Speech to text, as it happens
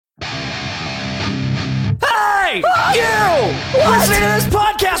Hey! You! Listening to this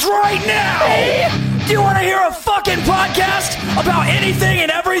podcast right now! Do you want to hear a fucking podcast about anything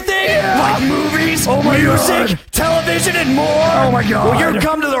and everything? Yeah. Like movies, music, television, and more? Oh my god. Well, you've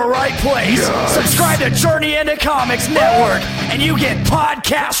come to the right place. Yes. Subscribe to Journey into Comics Network, and you get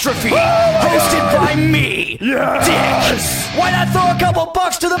Podcastrophe, hosted by me, Dick. Why not throw a couple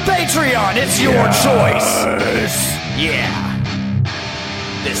bucks to the Patreon? It's your choice. Yeah.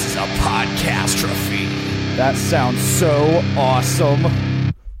 This is a Podcastrophe. That sounds so awesome.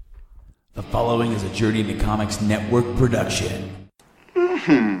 The following is a Journey into Comics Network production.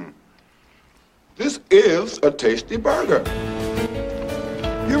 This is a tasty burger.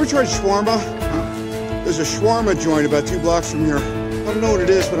 You ever tried shawarma? There's a shawarma joint about 2 blocks from here. I don't know what it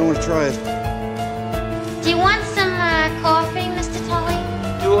is, but I want to try it. Do you want some coffee, Mr. Tully?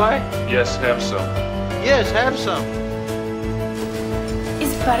 Do I? Yes, have some. Yes, have some.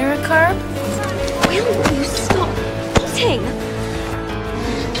 Is butter a carb? Will you stop eating?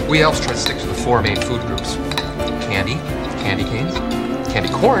 We elves try to stick to the 4 main food groups. Candy, candy canes, candy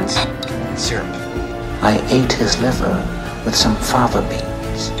corns, and syrup. I ate his liver with some fava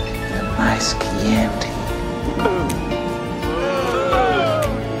beans and a nice Chianti.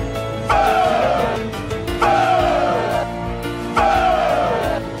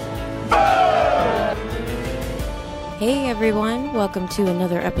 Hey everyone, welcome to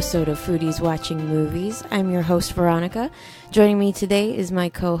another episode of Foodies Watching Movies. I'm your host Veronica. Joining me today is my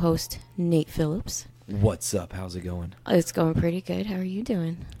co-host Nate Phillips. What's up? How's it going? It's going pretty good. How are you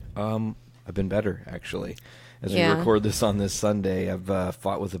doing? I've been better actually. As we record this on this Sunday, I've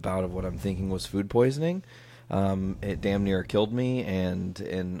fought with a bout of what I'm thinking was food poisoning. It damn near killed me, and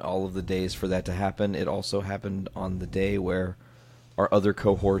in all of the days for that to happen, it also happened on the day where our other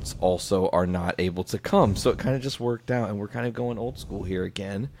cohorts also are not able to come. So it kind of just worked out, and we're kind of going old school here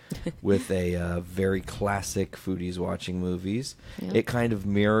again with a very classic Foodies Watching Movies. Yep. It kind of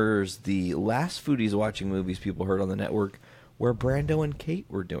mirrors the last Foodies Watching Movies people heard on the network, where Brando and Kate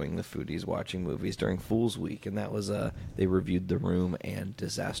were doing the Foodies Watching Movies during Fool's Week, and that was they reviewed The Room and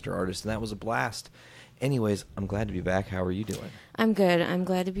Disaster Artist, and that was a blast. Anyways, I'm glad to be back. How are you doing? I'm good. I'm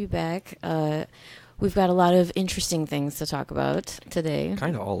glad to be back. We've got a lot of interesting things to talk about today.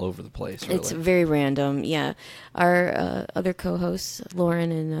 Kind of all over the place, really. It's very random, yeah. Our other co-hosts,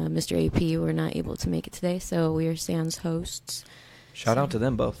 Lauren and Mr. AP, were not able to make it today, so we are Sans hosts. Shout out to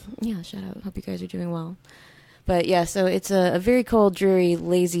them both. Yeah, shout out. Hope you guys are doing well. But yeah, so it's a very cold, dreary,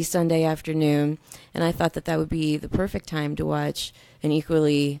 lazy Sunday afternoon, and I thought that would be the perfect time to watch an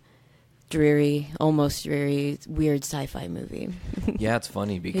equally dreary, almost dreary, weird sci-fi movie. Yeah, it's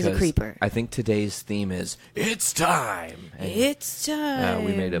funny because he's a creeper. I think today's theme is it's time. And, it's time.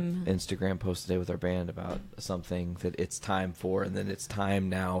 We made an Instagram post today with our band about something that it's time for, and then it's time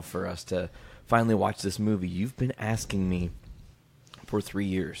now for us to finally watch this movie. You've been asking me for 3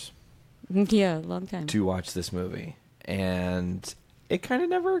 years. Yeah, a long time. To watch this movie, and it kind of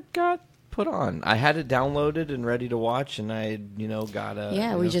never got put on. I had it downloaded and ready to watch, and I, got a...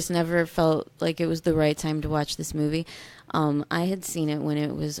 Yeah, we just never felt like it was the right time to watch this movie. I had seen it when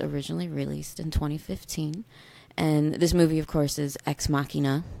it was originally released in 2015, and this movie, of course, is Ex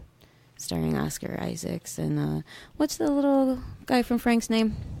Machina, starring Oscar Isaacs, and what's the little guy from Frank's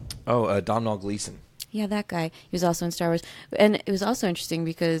name? Oh, Domhnall Gleeson. Yeah, that guy. He was also in Star Wars, and it was also interesting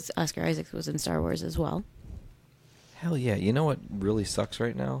because Oscar Isaacs was in Star Wars as well. Hell yeah. You know what really sucks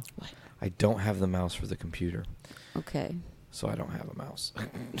right now? What? I don't have the mouse for the computer. Okay. So I don't have a mouse.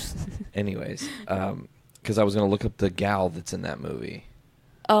 Anyways, because I was going to look up the gal that's in that movie.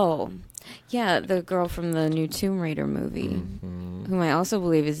 Oh, yeah, the girl from the new Tomb Raider movie, whom I also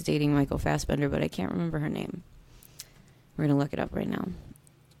believe is dating Michael Fassbender, but I can't remember her name. We're going to look it up right now.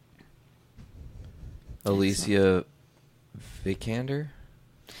 Alicia Vikander?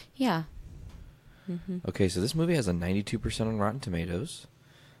 Yeah. Okay, so this movie has a 92% on Rotten Tomatoes.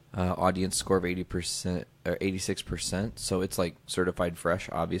 Audience score of 80% or 86%, so it's like certified fresh,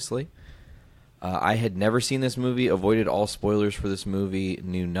 obviously. I had never seen this movie, avoided all spoilers for this movie,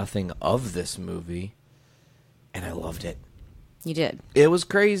 knew nothing of this movie, and I loved it. You did. It was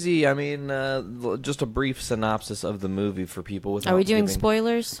crazy. I mean, just a brief synopsis of the movie for people. Are we doing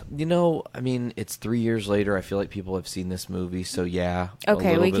spoilers? It's 3 years later. I feel like people have seen this movie, so yeah.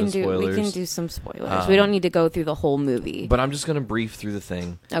 Okay, we can do some spoilers. We don't need to go through the whole movie. But I'm just going to brief through the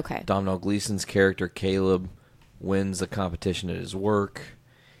thing. Okay. Domhnall Gleeson's character, Caleb, wins a competition at his work.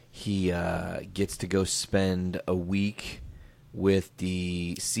 He gets to go spend a week with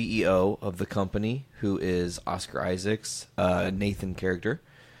the CEO of the company, who is Oscar Isaacs, Nathan character.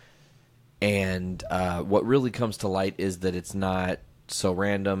 And what really comes to light is that it's not so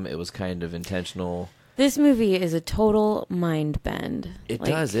random. It was kind of intentional. This movie is a total mind bend. It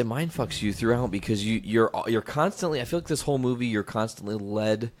does. It mind fucks you throughout because you're constantly. I feel like this whole movie, you're constantly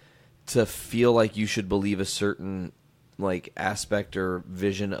led to feel like you should believe a certain like aspect or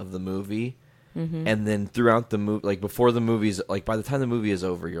vision of the movie, and then throughout the movie, like before the movie's like by the time the movie is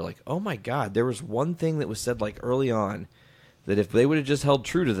over, you're like, oh my god, there was one thing that was said like early on that if they would have just held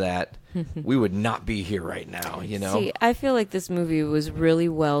true to that, we would not be here right now, you know? See, I feel like this movie was really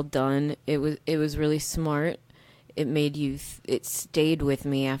well done. It was really smart. It made you... it stayed with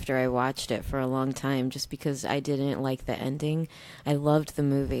me after I watched it for a long time just because I didn't like the ending. I loved the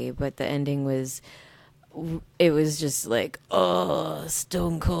movie, but the ending was... it was just like, oh,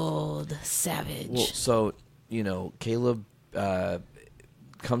 stone cold, savage. Well, so, you know, Caleb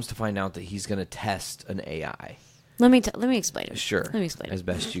comes to find out that he's going to test an AI. Let me explain it. Sure. Let me explain it. As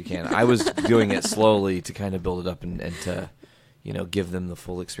best you can. I was doing it slowly to kind of build it up and to, you know, give them the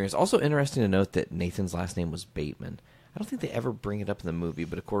full experience. Also interesting to note that Nathan's last name was Bateman. I don't think they ever bring it up in the movie,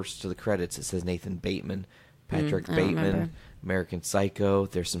 but of course to the credits it says Nathan Bateman, Patrick Bateman, American Psycho.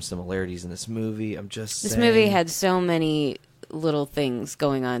 There's some similarities in this movie. I'm just saying. This movie had so many little things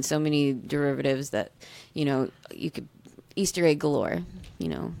going on, so many derivatives that, you know, you could Easter egg galore, you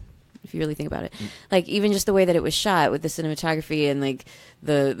know. If you really think about it, like even just the way that it was shot with the cinematography and like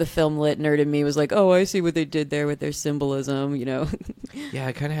the film lit nerd in me was like, oh, I see what they did there with their symbolism, you know. Yeah,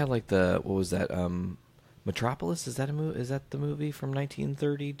 I kind of had like what was that? Metropolis? Is that a movie? Is that the movie from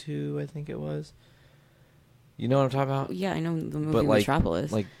 1932? I think it was. You know what I'm talking about? Yeah, I know the movie but, like,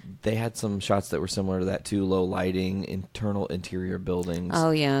 Metropolis. Like they had some shots that were similar to that too. Low lighting, interior buildings.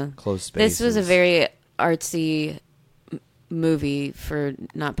 Oh yeah, closed spaces. This was a very artsy movie for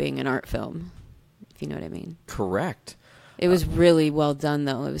not being an art film, if you know what I mean. Correct. It was really well done,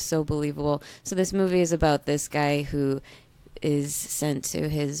 though. It was so believable. So this movie is about this guy who is sent to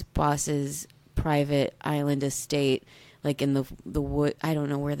his boss's private island estate, like in the wood. I don't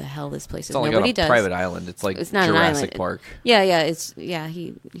know where the hell this place is. It's not like a private island. It's like it's not Jurassic Park. Yeah.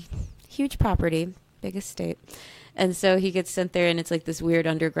 Huge property, big estate. And so he gets sent there, and it's like this weird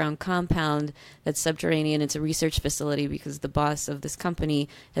underground compound that's subterranean. It's a research facility because the boss of this company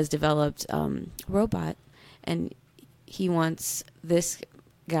has developed a robot, and he wants this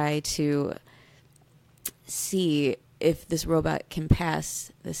guy to see if this robot can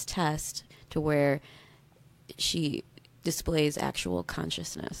pass this test to where she displays actual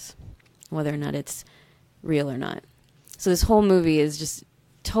consciousness, whether or not it's real or not. So this whole movie is just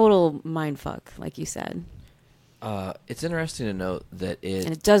total mindfuck, like you said. It's interesting to note that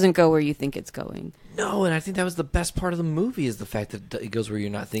and it doesn't go where you think it's going. No, and I think that was the best part of the movie is the fact that it goes where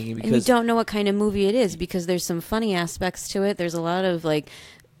you're not thinking. Because and you don't know what kind of movie it is because there's some funny aspects to it. There's a lot of like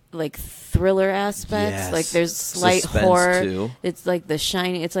thriller aspects. Yes. Like there's slight Suspense horror. Too. It's like The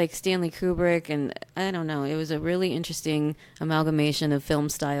Shining. It's like Stanley Kubrick, and I don't know. It was a really interesting amalgamation of film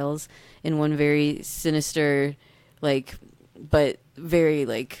styles in one very sinister, but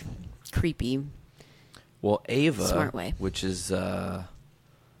very creepy. Well, Ava, smart way. Which is that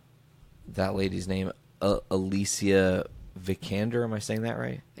lady's name, Alicia Vikander. Am I saying that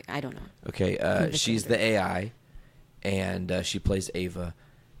right? I don't know. Okay, she's the AI, and she plays Ava.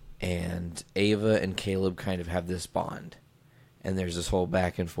 And Ava and Caleb kind of have this bond. And there's this whole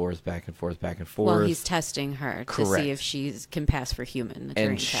back and forth. Well, he's testing her to see if she can pass for human.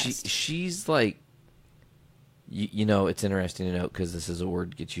 And she's like, you know, it's interesting to note because this is a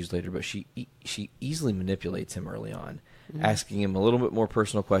word that gets used later, but she easily manipulates him early on, asking him a little bit more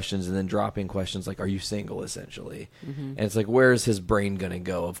personal questions and then dropping questions like, are you single, essentially? And it's like, where is his brain going to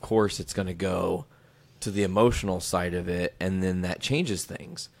go? Of course it's going to go to the emotional side of it, and then that changes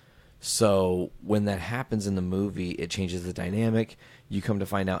things. So when that happens in the movie, it changes the dynamic. You come to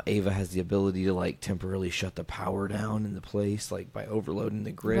find out Ava has the ability to temporarily shut the power down in the place, by overloading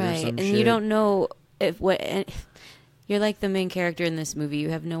the grid or some shit. And you don't know you're like the main character in this movie.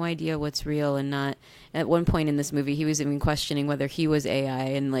 You have no idea what's real and not. At one point in this movie, he was even questioning whether he was AI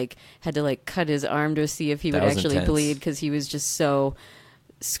and had to cut his arm to see if he would actually bleed because he was just so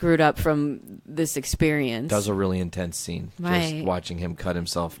screwed up from this experience. That was a really intense scene. Right. Just watching him cut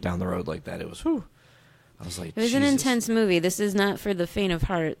himself down the road like that. It was, whew. I was like, it was Jesus. an intense movie. This is not for the faint of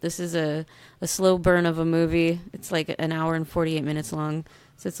heart. This is a slow burn of a movie. It's like an hour and 48 minutes long,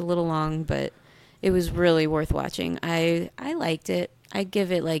 so it's a little long, but it was really worth watching. I liked it. I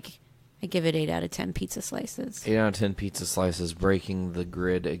give it 8 out of 10 pizza slices. 8 out of 10 pizza slices, breaking the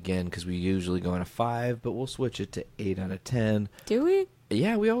grid again because we usually go on a 5, but we'll switch it to 8 out of 10. Do we?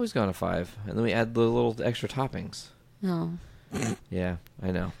 Yeah, we always go on a 5, and then we add the little extra toppings. Oh. Yeah,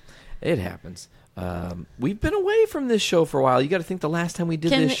 I know. It happens. We've been away from this show for a while. You got to think the last time we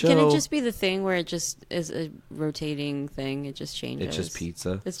did this show. Can it just be the thing where it just is a rotating thing? It just changes. It's just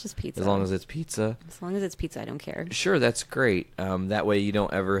pizza. It's just pizza. As long as it's pizza. As long as it's pizza, I don't care. Sure, that's great. That way you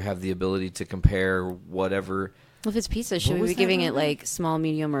don't ever have the ability to compare whatever. Well, if it's pizza, should we be giving it like small,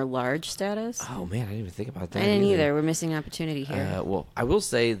 medium, or large status? Oh man, I didn't even think about that. I didn't either. We're missing an opportunity here. Well, I will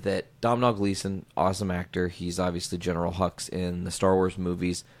say that Domhnall Gleeson, awesome actor. He's obviously General Hux in the Star Wars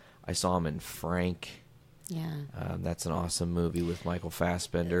movies. I saw him in Frank. Yeah. That's an awesome movie with Michael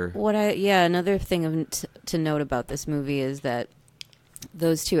Fassbender. Another thing to note about this movie is that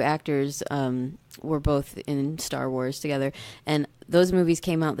those two actors were both in Star Wars together, and those movies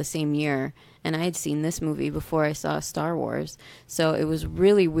came out the same year, and I had seen this movie before I saw Star Wars, so it was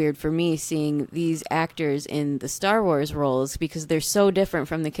really weird for me seeing these actors in the Star Wars roles because they're so different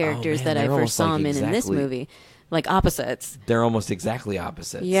from the characters that I first saw them in this movie. Like opposites. They're almost exactly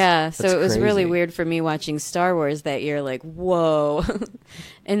opposites. Yeah, so it was crazy. really weird for me watching Star Wars that year, like, whoa.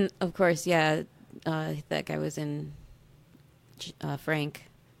 And, of course, that guy was in Frank.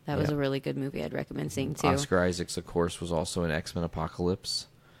 That was a really good movie I'd recommend seeing, too. Oscar Isaacs, of course, was also in X-Men Apocalypse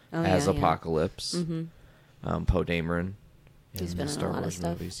as Apocalypse. Mm-hmm. Poe Dameron He's in been the in Star a lot Wars of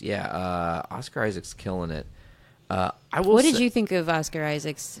stuff. movies. Yeah, Oscar Isaac's killing it. What did you think of Oscar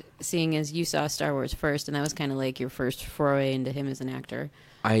Isaacs, seeing as you saw Star Wars first, and that was kind of like your first foray into him as an actor?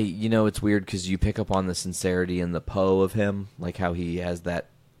 It's weird because you pick up on the sincerity and the Poe of him, like how he has that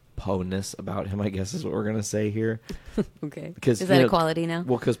Poe-ness about him, I guess is what we're going to say here. Okay. Is that a quality now?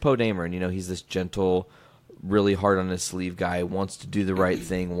 Well, because Poe Dameron, he's this gentle, really hard on his sleeve guy, wants to do the right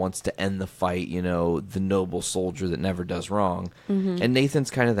thing, wants to end the fight, the noble soldier that never does wrong. Mm-hmm. And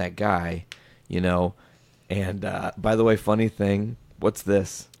Nathan's kind of that guy, And, by the way, funny thing, what's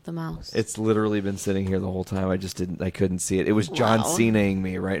this? The mouse. It's literally been sitting here the whole time. I couldn't see it. It was John Cena-ing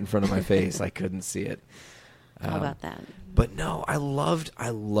me right in front of my face. I couldn't see it. How about that? But no, I loved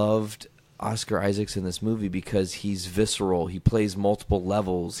Oscar Isaacs in this movie because he's visceral. He plays multiple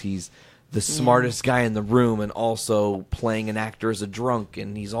levels. He's the smartest guy in the room and also playing an actor as a drunk,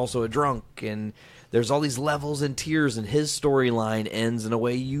 and he's also a drunk, and there's all these levels and tiers, and his storyline ends in a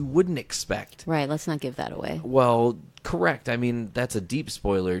way you wouldn't expect. Right, let's not give that away. Well, correct. I mean, that's a deep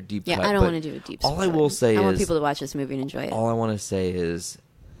spoiler, cut. Yeah, I don't want to do a deep spoiler. All I will say I want people to watch this movie and enjoy it. All I want to say is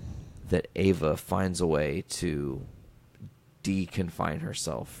that Ava finds a way to deconfine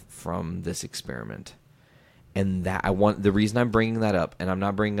herself from this experiment. And the reason I'm bringing that up, and I'm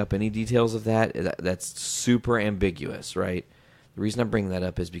not bringing up any details of that's super ambiguous, right? The reason I'm bringing that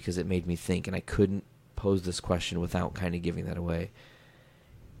up is because it made me think, and I couldn't pose this question without kind of giving that away.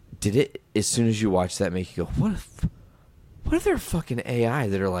 Did it, as soon as you watch that, make you go, what if they're fucking AI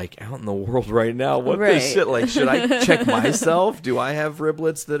that are like out in the world right now? What this shit? Like, should I check myself? Do I have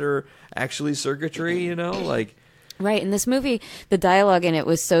riblets that are actually circuitry, Like, right, in this movie, the dialogue in it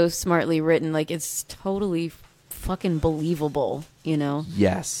was so smartly written, like, it's totally fucking believable,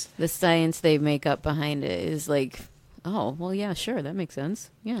 Yes. The science they make up behind it is like, oh, well, yeah, sure, that makes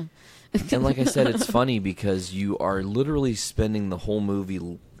sense. Yeah. And like I said, it's funny because you are literally spending the whole movie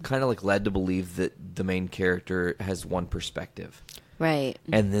kind of like led to believe that the main character has one perspective. Right.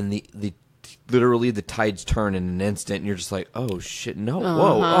 And then literally the tides turn in an instant and you're just like, oh shit, no,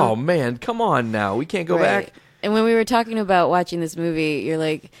 whoa, oh man, come on now. We can't go back. And when we were talking about watching this movie, you're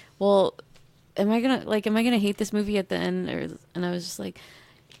like, well, am I gonna hate this movie at the end? And I was just like,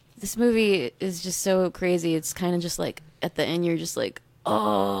 this movie is just so crazy. It's kind of just like at the end, you're just like,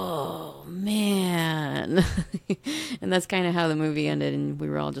 oh man. And that's kind of how the movie ended, and we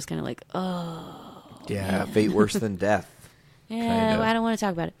were all just kind of like, oh yeah, man. Fate worse than death. Yeah, well, I don't want to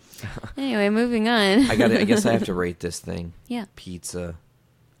talk about it. Anyway, moving on. I guess I have to rate this thing. Yeah. Pizza.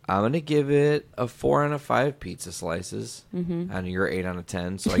 I'm going to give it a 4 out of 5 pizza slices. Mm-hmm. And you're 8 out of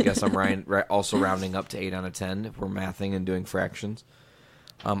 10. So I guess I'm also rounding up to 8 out of 10 if we're mathing and doing fractions.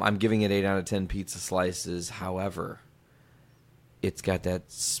 I'm giving it 8 out of 10 pizza slices. However, it's got that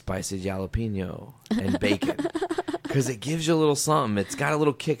spicy jalapeno and bacon. Because it gives you a little something. It's got a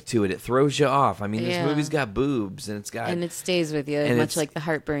little kick to it. It throws you off. I mean, this movie's got boobs, and and it stays with you, much like the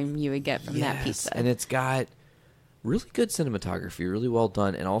heartburn you would get from that pizza. And it's got really good cinematography, really well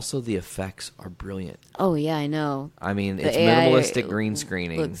done, and also the effects are brilliant. Oh yeah, I know. I mean, it's minimalistic green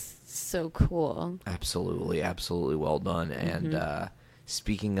screening. Looks so cool. Absolutely, absolutely well done. Mm-hmm. And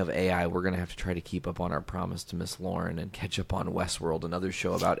speaking of AI, we're going to have to try to keep up on our promise to Miss Lauren and catch up on Westworld, another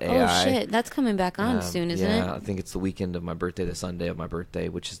show about AI. Oh, shit. That's coming back on soon, isn't it? Yeah, I think it's the weekend of my birthday, the Sunday of my birthday,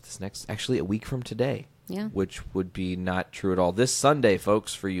 which is actually a week from today. Yeah. Which would be not true at all. This Sunday,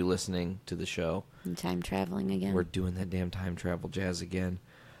 folks, for you listening to the show. And time traveling again. We're doing that damn time travel jazz again.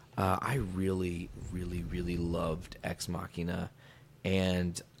 I really, really, really loved Ex Machina.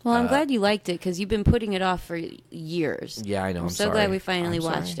 And well, I'm glad you liked it because you've been putting it off for years. Yeah, I know. I'm so sorry. glad we finally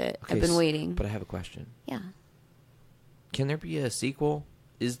watched it. Okay, I've been waiting. But I have a question. Yeah. Can there be a sequel?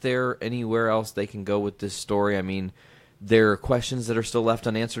 Is there anywhere else they can go with this story? I mean, there are questions that are still left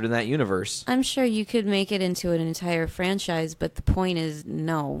unanswered in that universe. I'm sure you could make it into an entire franchise, but the point is,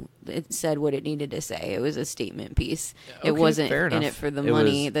 no. It said what it needed to say. It was a statement piece. Okay, it wasn't in it for the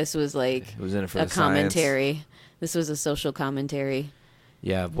money. This was like it was in it for a the commentary. Science. This was a social commentary.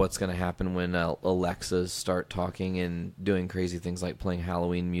 Yeah, what's going to happen when Alexas start talking and doing crazy things like playing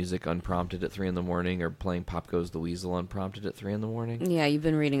Halloween music unprompted at 3 in the morning or playing Pop Goes the Weasel unprompted at 3 in the morning? Yeah, you've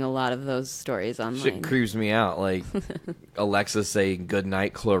been reading a lot of those stories online. Shit creeps me out. Like, Alexa saying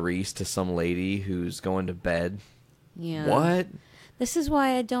goodnight Clarice to some lady who's going to bed. Yeah. What? This is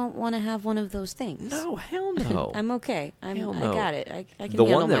why I don't want to have one of those things. No, hell no. I'm okay. I got it. I can The handle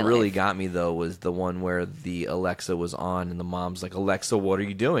one that my really life. got me, though, was the one where the Alexa was on, and the mom's like, Alexa, what are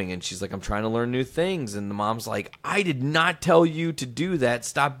you doing? And she's like, I'm trying to learn new things. And the mom's like, I did not tell you to do that.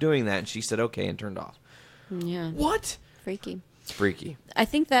 Stop doing that. And she said, okay, and turned off. Yeah. What? Freaky. Freaky. I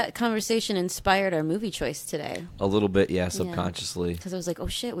think that conversation inspired our movie choice today. A little bit, yeah, subconsciously. Because I was like, oh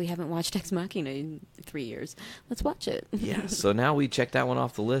shit, we haven't watched Ex Machina in 3 years. Let's watch it. Yeah, so now we checked that one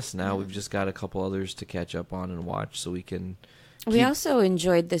off the list. Now we've just got a couple others to catch up on and watch so we can... We also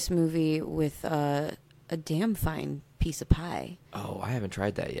enjoyed this movie with a damn fine piece of pie. Oh, I haven't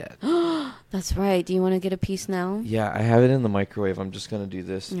tried that yet. That's right. Do you want to get a piece now? Yeah, I have it in the microwave. I'm just going to do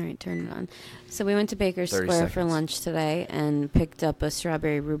this. All right, turn it on. So we went to Baker Square for lunch today and picked up a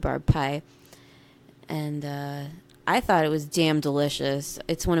strawberry rhubarb pie. And I thought it was damn delicious.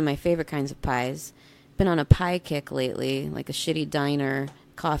 It's one of my favorite kinds of pies. Been on a pie kick lately, like a shitty diner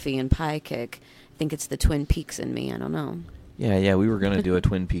coffee and pie kick. I think it's the Twin Peaks in me. I don't know. Yeah, we were going to do a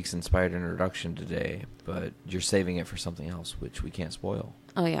Twin Peaks-inspired introduction today, but you're saving it for something else, which we can't spoil.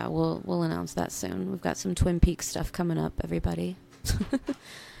 Oh, yeah, we'll announce that soon. We've got some Twin Peaks stuff coming up, everybody.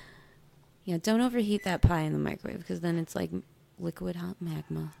 Yeah, don't overheat that pie in the microwave, because then it's like liquid hot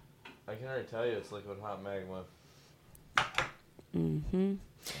magma. I can already tell you it's liquid hot magma. Mm-hmm.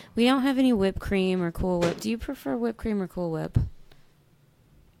 We don't have any whipped cream or Cool Whip. Do you prefer whipped cream or Cool Whip?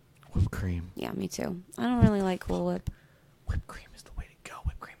 Whipped cream. Yeah, me too. I don't really like Cool Whip. Whipped cream is the way to go.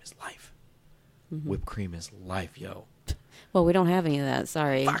 Whipped cream is life. Mm-hmm. Whipped cream is life, yo. Well, we don't have any of that.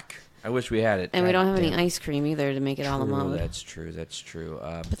 Sorry. Fuck. I wish we had it. And we don't have any ice cream either to make it all among. That's true.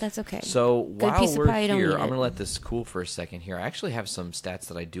 But that's okay. So Good while piece we're of pie, here, I'm don't going to let this cool for a second here. I actually have some stats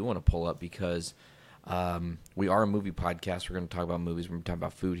that I do want to pull up because we are a movie podcast. We're going to talk about movies. We're going to talk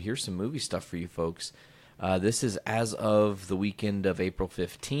about food. Here's some movie stuff for you folks. This is as of the weekend of April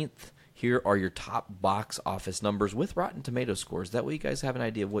 15th. Here are your top box office numbers with Rotten Tomatoes scores. That way you guys have an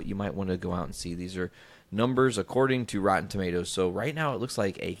idea of what you might want to go out and see. These are numbers according to Rotten Tomatoes. So right now it looks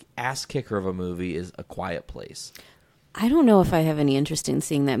like a ass kicker of a movie is A Quiet Place. I don't know if I have any interest in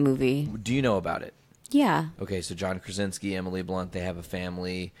seeing that movie. Do you know about it? Yeah. Okay, so John Krasinski, Emily Blunt, they have a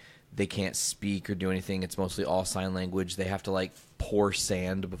family. They can't speak or do anything. It's mostly all sign language. They have to like pour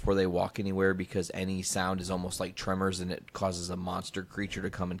sand before they walk anywhere because any sound is almost like tremors and it causes a monster creature to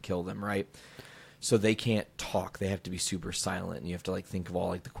come and kill them, right? So they can't talk. They have to be super silent, and you have to like think of all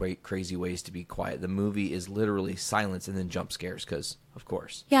like the crazy ways to be quiet. The movie is literally silence and then jump scares because, of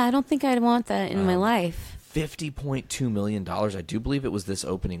course. Yeah, I don't think I'd want that in my life. $50.2 million. I do believe it was this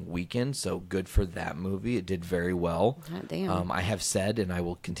opening weekend, so good for that movie. It did very well. God damn. I have said, and I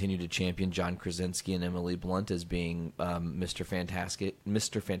will continue to champion John Krasinski and Emily Blunt as being Mr.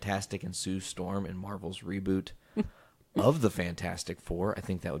 Fantastic and Sue Storm in Marvel's reboot of the Fantastic Four. I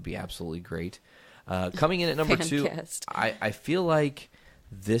think that would be absolutely great. Coming in at number 2, I feel like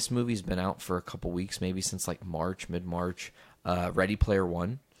this movie's been out for a couple weeks, maybe since like mid-March. Ready Player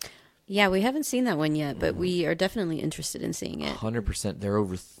One. Yeah, we haven't seen that one yet, but we are definitely interested in seeing it. 100%. There are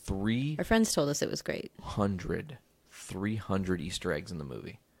over Our friends told us it was great. 300 Easter eggs in the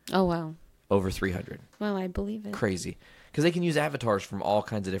movie. Oh, wow. Over 300. Well, I believe it. Crazy. Because they can use avatars from all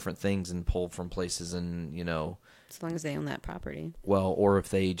kinds of different things and pull from places and, you know... As long as they own that property. Well, or if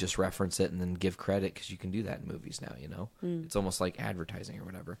they just reference it and then give credit, because you can do that in movies now, you know? Mm. It's almost like advertising or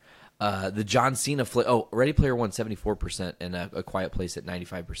whatever. The John Cena flick... Oh, Ready Player One, 74%, and A Quiet Place at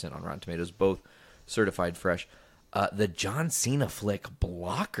 95% on Rotten Tomatoes, both certified fresh. The John Cena flick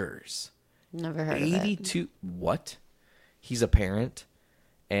Blockers. Never heard of it. 82... What? He's a parent,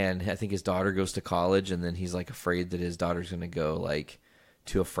 and I think his daughter goes to college, and then he's, like, afraid that his daughter's going to go, like,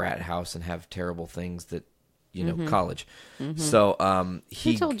 to a frat house and have terrible things that... college. Mm-hmm. So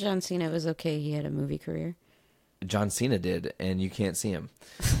he told John Cena it was okay he had a movie career. John Cena did, and you can't see him.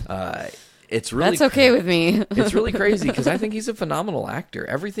 It's really That's okay with me. It's really crazy because I think he's a phenomenal actor.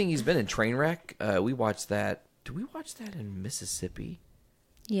 Everything he's been in, Trainwreck, we watched that. Did we watch that in Mississippi?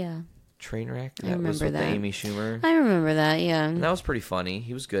 Yeah. Trainwreck? I remember was with that. Amy Schumer. I remember that, yeah. And that was pretty funny.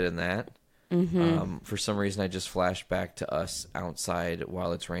 He was good in that. Mm-hmm. For some reason, I just flashed back to us outside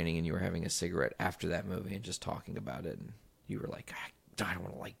while it's raining, and you were having a cigarette after that movie and just talking about it. And you were like, I don't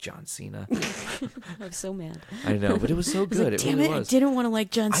want to like John Cena. I was so mad. I know, but it was so good. Like, it really was. I didn't want to like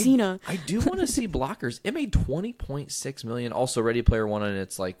John Cena. I do want to see Blockers. It made $20.6 million. Also, Ready Player One on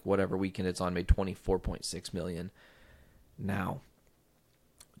its like whatever weekend it's on made $24.6 million. Now,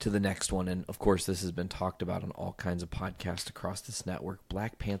 to the next one, and of course this has been talked about on all kinds of podcasts across this network.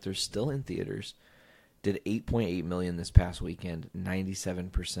 Black Panther's still in theaters. Did $8.8 million this past weekend.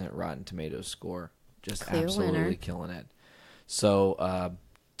 97% Rotten Tomatoes score. Just Clear absolutely winner. killing it. So,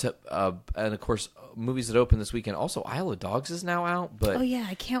 and of course, movies that open this weekend. Also, Isle of Dogs is now out, but Oh yeah,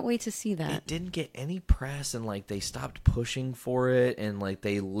 I can't wait to see that. it didn't get any press, and like they stopped pushing for it, and like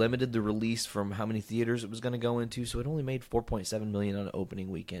they limited the release from how many theaters it was going to go into, so it only made $4.7 million on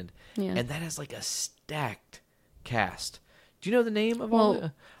opening weekend. Yeah. And that has like a stacked cast. Do you know the name of all?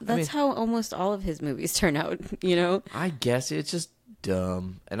 Well, that's how almost all of his movies turn out. You know. I guess it's just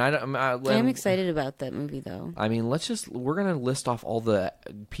dumb, and I'm excited about that movie though. I mean, we're going to list off all the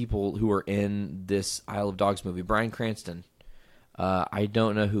people who are in this Isle of Dogs movie. Bryan Cranston. I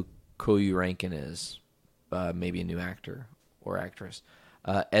don't know who Koyu Rankin is. Maybe a new actor or actress.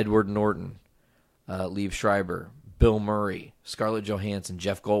 Edward Norton. Liev Schreiber. Bill Murray. Scarlett Johansson.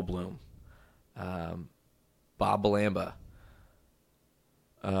 Jeff Goldblum. Bob Belamba.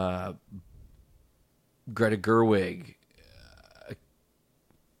 Greta Gerwig.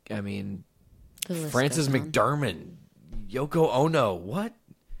 I mean, Frances McDormand, Yoko Ono, what?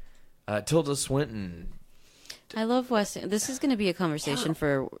 Tilda Swinton. I love Wes. This is going to be a conversation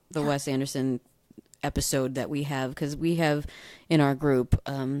for the Wes Anderson episode that we have, because we have in our group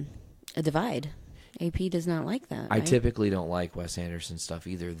a divide. AP does not like that. I right? typically don't like Wes Anderson stuff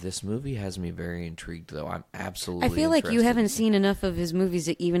either. This movie has me very intrigued, though. I'm absolutely. I feel like you haven't seen enough of his movies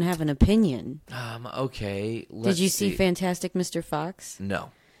to even have an opinion. Okay. Did you see Fantastic Mr. Fox?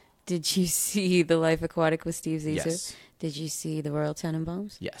 No. Did you see The Life Aquatic with Steve Zissou? Yes. Did you see The Royal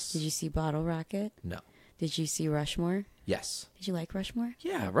Tenenbaums? Yes. Did you see Bottle Rocket? No. Did you see Rushmore? Yes. Did you like Rushmore?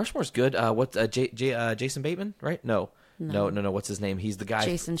 Yeah, Rushmore's good. What? Jason Bateman, right? No. What's his name? He's the guy.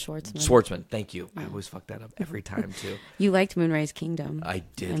 Jason Schwartzman. Schwartzman. Thank you. I always fuck that up every time too. You liked Moonrise Kingdom. I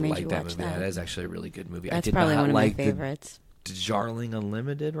did like that movie. That is actually a really good movie. That's I did probably not one of like my favorites. The Darling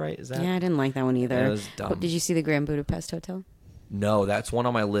Unlimited, right? Is that? Yeah, I didn't like that one either. That was dumb. Did you see the Grand Budapest Hotel? No, that's one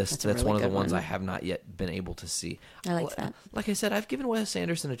on my list. That's really one of the good ones one. I have not yet been able to see. I like that. Like I said, I've given Wes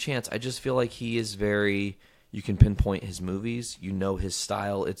Anderson a chance. I just feel like he is very. You can pinpoint his movies. You know his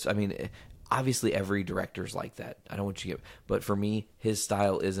style. Obviously every director's like that. I don't want you to get, but for me, his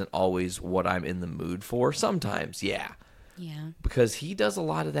style isn't always what I'm in the mood for. Sometimes, yeah. Yeah. Because he does a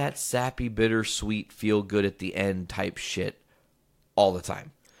lot of that sappy, bittersweet, feel good at the end type shit all the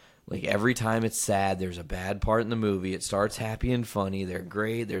time. Like every time it's sad, there's a bad part in the movie. It starts happy and funny. They're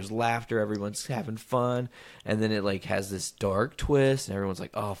great. There's laughter. Everyone's having fun. And then it like has this dark twist and everyone's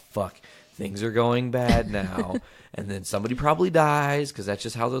like, oh, fuck. Things are going bad now. And then somebody probably dies because that's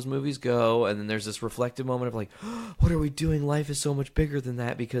just how those movies go. And then there's this reflective moment of like, oh, what are we doing? Life is so much bigger than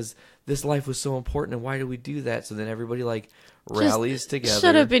that because this life was so important. And why do we do that? So then everybody like rallies together.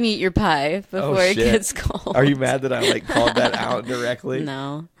 Shut up and eat your pie before it gets cold. Are you mad that I like called that out directly?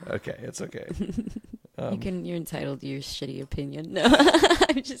 No. Okay, it's okay. You're entitled to your shitty opinion. No,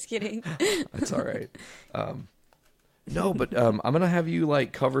 I'm just kidding. That's all right. No, but I'm going to have you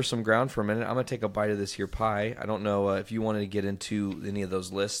like cover some ground for a minute. I'm going to take a bite of this here pie. I don't know if you wanted to get into any of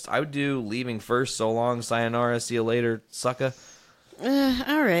those lists. I would do Leaving First, So Long, Sayonara, See You Later, Sucka.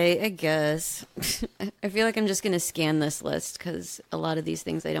 All right, I guess. I feel like I'm just going to scan this list because a lot of these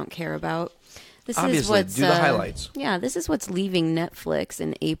things I don't care about. This Obviously, is what's, do the highlights. Yeah, this is what's leaving Netflix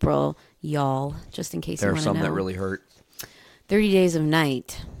in April, y'all, just in case you want to know. There are some that really hurt. 30 Days of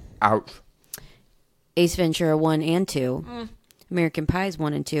Night. Ouch. Ace Ventura 1 and 2. American Pies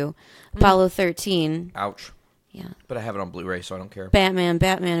 1 and 2. Apollo 13. Ouch. Yeah. But I have it on Blu-ray, so I don't care. Batman,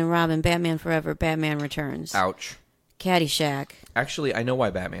 Batman and Robin, Batman Forever, Batman Returns. Ouch. Caddyshack. Actually, I know why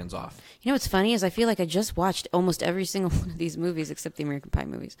Batman's off. You know what's funny is I feel like I just watched almost every single one of these movies except the American Pie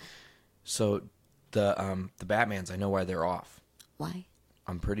movies. So the Batmans, I know why they're off. Why?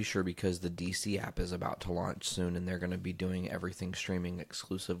 I'm pretty sure because the DC app is about to launch soon, and they're going to be doing everything streaming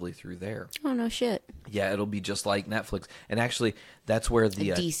exclusively through there. Oh, no shit. Yeah, it'll be just like Netflix. And actually, that's where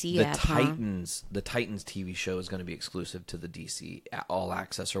the Titans TV show is going to be exclusive to the DC All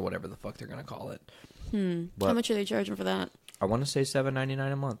Access or whatever the fuck they're going to call it. How much are they charging for that? I want to say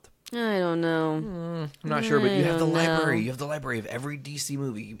 $7.99 a month. I don't know. I'm not sure, but you have the library. You have the library of every DC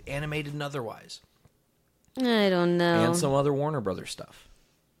movie, animated and otherwise. I don't know. And some other Warner Brothers stuff.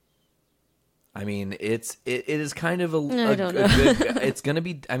 I mean, it is kind of a good. It's going to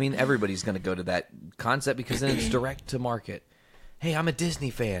be. I mean, everybody's going to go to that concept because then it's direct to market. Hey, I'm a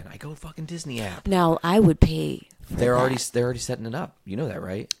Disney fan. I go fucking Disney app. Now I would pay. They're already setting it up. You know that,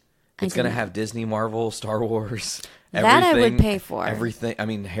 right? It's going to have Disney, Marvel, Star Wars. That I would pay for. Everything. I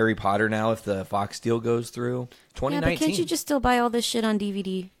mean, Harry Potter now. If the Fox deal goes through, 2019. Yeah, but can't you just still buy all this shit on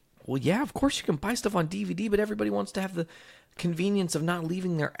DVD? Well, yeah, of course you can buy stuff on DVD, but everybody wants to have the convenience of not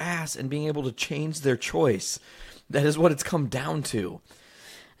leaving their ass and being able to change their choice. That is what it's come down to.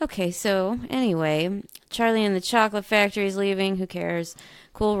 Okay, so anyway, Charlie and the Chocolate Factory is leaving. Who cares?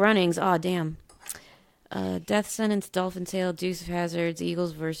 Cool Runnings. Aw, damn. Death Sentence, Dolphin Tale, Deuce of Hazzards,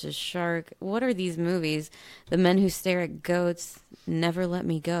 Eagles vs. Shark. What are these movies? The Men Who Stare at Goats, Never Let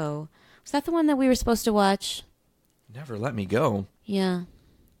Me Go. Was that the one that we were supposed to watch? Never Let Me Go? Yeah.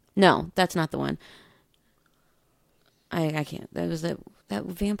 No, that's not the one. I can't. That was that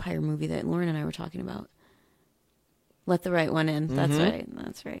vampire movie that Lauren and I were talking about. Let the Right One In. That's right.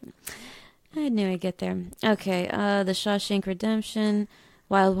 That's right. I knew I'd get there. Okay, The Shawshank Redemption,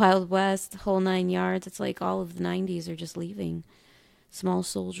 Wild Wild West, Whole 9 Yards. It's like all of the 90s are just leaving. Small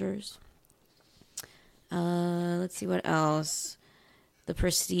Soldiers. Let's see what else. The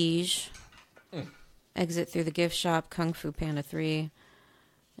Prestige. Exit Through the Gift Shop, Kung Fu Panda 3,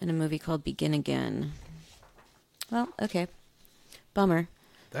 and a movie called Begin Again. Well, okay. Bummer.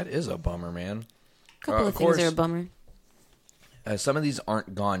 That is a bummer, man. A couple of things are a bummer. Some of these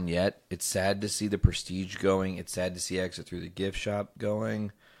aren't gone yet. It's sad to see The Prestige going. It's sad to see Exit Through the Gift Shop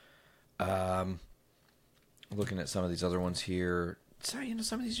going. Looking at some of these other ones here. So,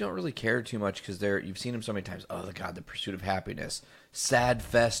 some of these you don't really care too much because you've seen them so many times. Oh, God, The Pursuit of Happiness. Sad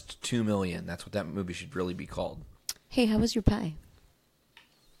Fest 2 Million. That's what that movie should really be called. Hey, how was your pie?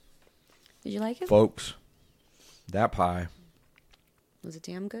 Did you like it? Folks, that pie. Was it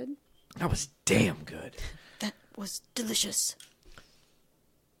damn good? That was damn good. That was delicious.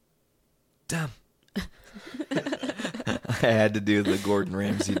 Damn. I had to do the Gordon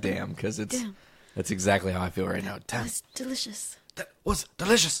Ramsay damn because that's exactly how I feel right now. Damn. That was delicious. That was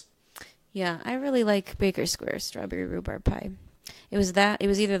delicious. Yeah, I really like Baker Square strawberry rhubarb pie. It was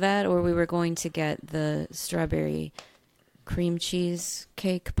either that or we were going to get the strawberry cream cheese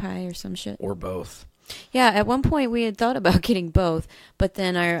cake pie or some shit. Or both. Yeah, at one point we had thought about getting both, but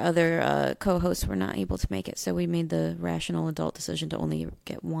then our other co-hosts were not able to make it, so we made the rational adult decision to only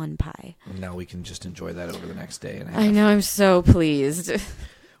get one pie. Now we can just enjoy that over the next day and a half. I know, I'm so pleased.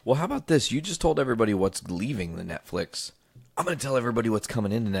 Well, how about this? You just told everybody what's leaving the Netflix. I'm going to tell everybody what's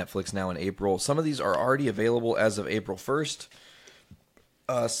coming into Netflix now in April. Some of these are already available as of April 1st.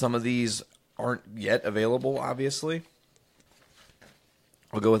 Some of these aren't yet available, obviously.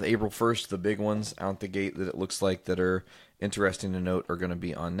 I'll go with April 1st. The big ones out the gate that it looks like that are interesting to note are going to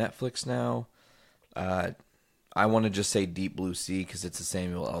be on Netflix now. I want to just say Deep Blue Sea because it's a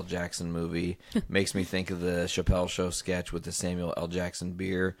Samuel L. Jackson movie. Makes me think of the Chappelle Show sketch with the Samuel L. Jackson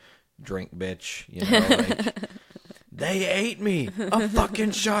beer. Drink, bitch. They ate me. A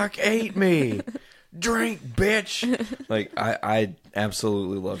fucking shark ate me. Drink, bitch. I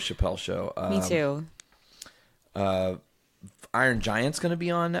absolutely love Chappelle Show. Me too. Iron Giant's going to be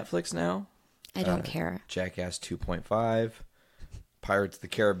on Netflix now. I don't care. Jackass 2.5. Pirates of the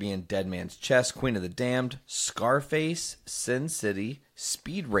Caribbean, Dead Man's Chest, Queen of the Damned, Scarface, Sin City,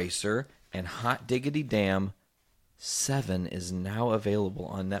 Speed Racer, and Hot Diggity Damn 7 is now available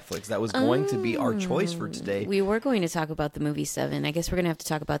on Netflix. That was going to be our choice for today. We were going to talk about the movie 7. I guess we're going to have to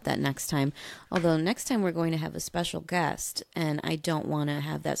talk about that next time. Although next time we're going to have a special guest, and I don't want to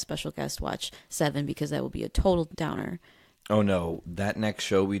have that special guest watch 7 because that will be a total downer. Oh, no. That next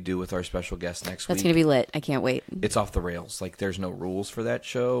show we do with our special guest next week. That's going to be lit. I can't wait. It's off the rails. There's no rules for that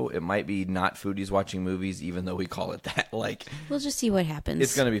show. It might be not Foodies Watching Movies, even though we call it that. We'll just see what happens.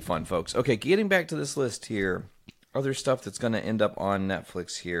 It's going to be fun, folks. Okay, getting back to this list here. Other stuff that's going to end up on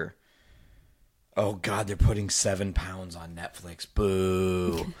Netflix here. Oh, God, they're putting 7 pounds on Netflix.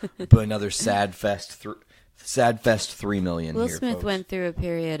 Boo. But another Sad Fest 3 million. Will here, Smith folks. went through a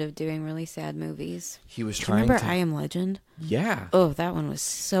period of doing really sad movies. He was trying Remember to... I Am Legend? Yeah. Oh, that one was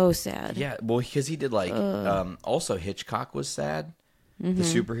so sad. Yeah, well, because he did also Hitchcock was sad. The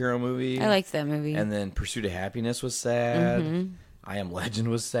superhero movie. I liked that movie. And then Pursuit of Happiness was sad. I Am Legend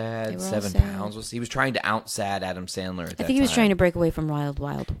was sad. 7 sad. Pounds was. He was trying to out-sad Adam Sandler at that time. I think he was trying to break away from Wild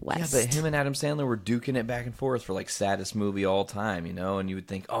Wild West. Yeah, but him and Adam Sandler were duking it back and forth for like saddest movie all time, you know? And you would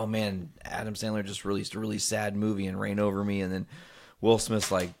think, oh man, Adam Sandler just released a really sad movie and Reign Over Me, and then Will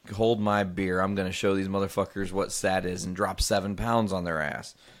Smith's like, hold my beer, I'm going to show these motherfuckers what sad is, and drop 7 pounds on their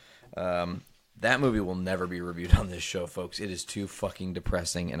ass. That movie will never be reviewed on this show, folks. It is too fucking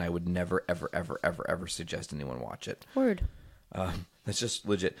depressing, and I would never, ever, ever, ever, ever suggest anyone watch it. Word. That's just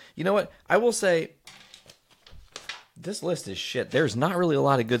legit. You know what? I will say, this list is shit. There's not really a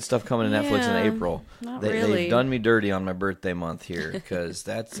lot of good stuff coming to Netflix in April. Not really. They've done me dirty on my birthday month here, because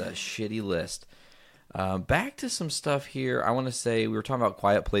that's a shitty list. Back to some stuff here. I want to say, we were talking about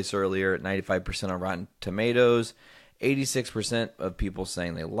Quiet Place earlier, at 95% on Rotten Tomatoes, 86% of people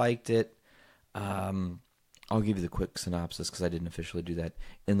saying they liked it. I'll give you the quick synopsis because I didn't officially do that.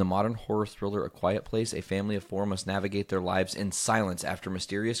 In the modern horror thriller A Quiet Place, a family of 4 must navigate their lives in silence after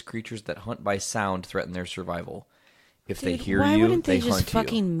mysterious creatures that hunt by sound threaten their survival. If they hear why you, wouldn't they just hunt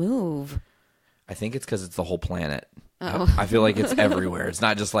fucking you. move? I think it's because it's the whole planet. Oh. I feel like it's everywhere. It's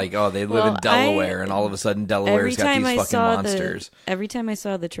not just like, oh, they live in Delaware, and all of a sudden Delaware's got these fucking monsters. Every time I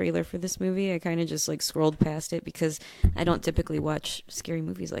saw the trailer for this movie, I kind of just like scrolled past it because I don't typically watch scary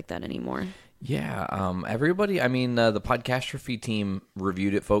movies like that anymore. Yeah, everybody, I mean, the Podcastrophe team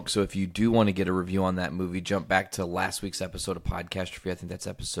reviewed it, folks, so if you do want to get a review on that movie, jump back to last week's episode of Podcastrophe. I think that's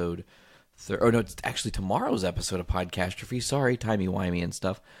episode... it's actually tomorrow's episode of Podcastrophe. Sorry, timey-wimey and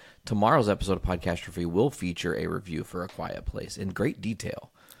stuff. Tomorrow's episode of Podcastrophe will feature a review for A Quiet Place in great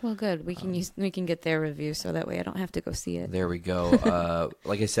detail. Well, good. We can get their review, so that way I don't have to go see it. There we go.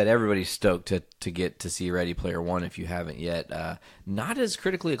 Like I said, everybody's stoked to get to see Ready Player One if you haven't yet. Not as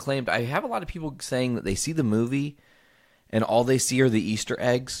critically acclaimed. I have a lot of people saying that they see the movie and all they see are the Easter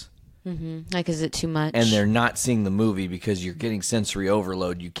eggs. Mm-hmm. Like, is it too much? And they're not seeing the movie because you're getting sensory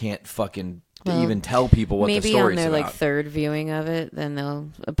overload. You can't fucking even tell people what the story's about. Maybe on their third viewing of it, then they'll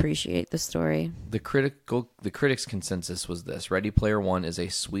appreciate the story. The critics' consensus was this: Ready Player One is a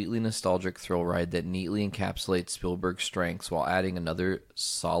sweetly nostalgic thrill ride that neatly encapsulates Spielberg's strengths while adding another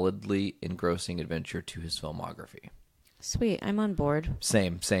solidly engrossing adventure to his filmography. Sweet, I'm on board.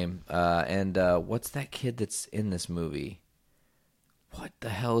 Same. And what's that kid that's in this movie? What the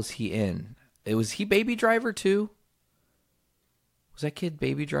hell is he in? Was he Baby Driver too? Was that kid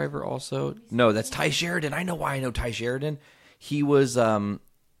Baby Driver also? No, that's Ty Sheridan. I know why I know Ty Sheridan. He was the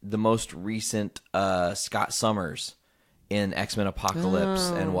most recent Scott Summers in X-Men Apocalypse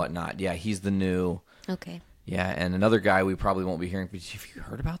and whatnot. Yeah, he's the new... Okay. Yeah, and another guy we probably won't be hearing. Have you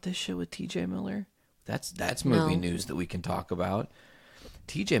heard about this shit with TJ Miller? That's movie news that we can talk about.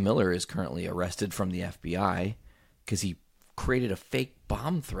 TJ Miller is currently arrested from the FBI because he created a fake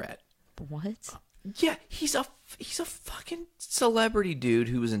bomb threat. What? Yeah, he's a fucking celebrity dude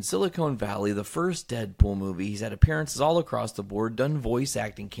who was in Silicon Valley, the first Deadpool movie. He's had appearances all across the board, done voice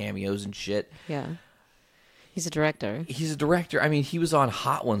acting cameos and shit. Yeah. He's a director. I mean, he was on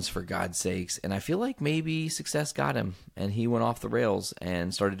Hot Ones, for God's sakes, and I feel like maybe success got him, and he went off the rails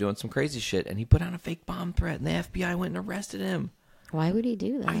and started doing some crazy shit, and he put out a fake bomb threat, and the FBI went and arrested him. Why would he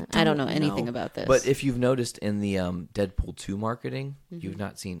do that? I don't know anything about this. But if you've noticed in the Deadpool 2 marketing, you've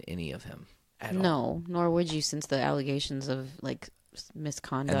not seen any of him at all. No, nor would you, since the allegations of like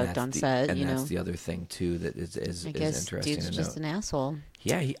misconduct on set. And that's the other thing too that is interesting. Dude's to just note. an asshole.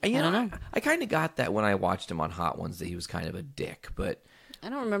 Yeah, I don't know. I kind of got that when I watched him on Hot Ones that he was kind of a dick, but I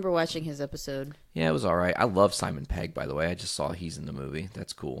don't remember watching his episode. Yeah, it was all right. I love Simon Pegg, by the way. I just saw he's in the movie.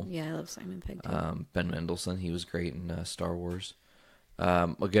 That's cool. Yeah, I love Simon Pegg too. Ben Mendelsohn, he was great in Star Wars.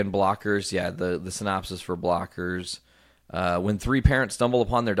 Again, Blockers. Yeah, the synopsis for Blockers. When 3 parents stumble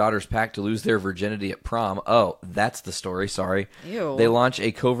upon their daughter's pact to lose their virginity at prom. Oh, that's the story. Sorry. Ew. They launch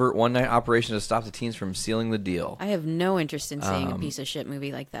a covert one-night operation to stop the teens from sealing the deal. I have no interest in seeing a piece of shit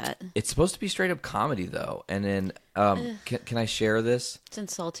movie like that. It's supposed to be straight-up comedy, though. And then, can I share this? It's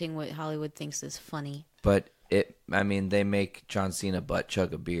insulting what Hollywood thinks is funny. But, they make John Cena butt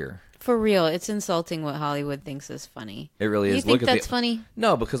chug a beer. For real, it's insulting what Hollywood thinks is funny. It really is. You think that's funny?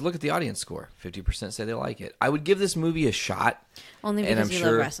 No, because look at the audience score. 50% say they like it. I would give this movie a shot. Only because you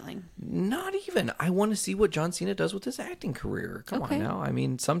love wrestling. Not even. I want to see what John Cena does with his acting career. Come on now. I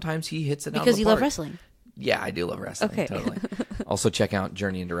mean, sometimes he hits it out of the park. Because you love wrestling. Yeah, I do love wrestling. Okay. Totally. Also, check out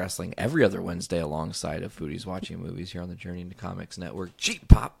Journey into Wrestling every other Wednesday alongside of Foodies Watching Movies here on the Journey into Comics Network. Cheap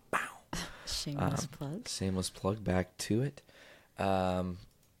pop. Bow. Shameless plug. Shameless plug. Back to it.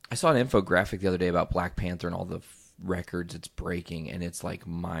 I saw an infographic the other day about Black Panther and all the records it's breaking, and it's like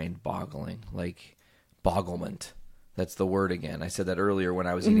mind-boggling, like bogglement That's the word again. I said that earlier when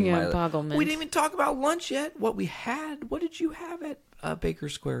I was eating my... bogglement. We didn't even talk about lunch yet. What we had. What did you have at Baker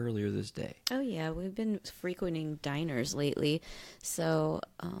Square earlier this day? Oh, yeah. We've been frequenting diners lately. So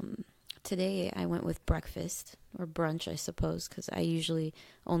today I went with breakfast, or brunch, I suppose, because I usually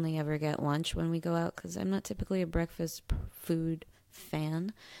only ever get lunch when we go out, because I'm not typically a breakfast food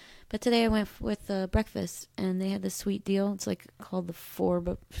fan. But today I went with breakfast, and they had this sweet deal. It's like called the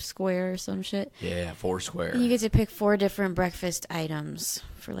 4 Square or some shit. Yeah, 4 Square. And you get to pick 4 different breakfast items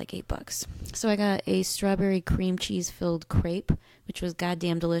for like $8. So I got a strawberry cream cheese filled crepe, which was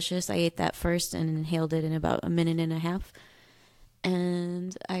goddamn delicious. I ate that first and inhaled it in about a minute and a half.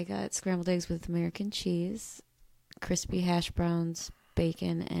 And I got scrambled eggs with American cheese, crispy hash browns,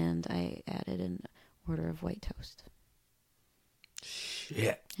 bacon, and I added an order of white toast.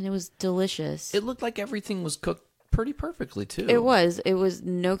 Shit. And it was delicious. It looked like everything was cooked pretty perfectly, too. It was. It was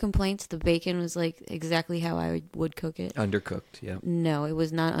no complaints. The bacon was like exactly how I would cook it. Undercooked, yeah. No, it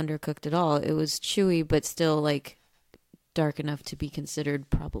was not undercooked at all. It was chewy, but still like dark enough to be considered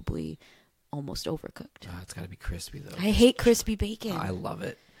probably almost overcooked. Oh, it's got to be crispy, though. I hate crispy bacon. I love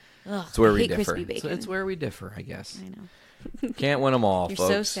it. Ugh, it's where I we hate differ. crispy bacon. It's where we differ, I guess. I know. Can't win them all, You're folks.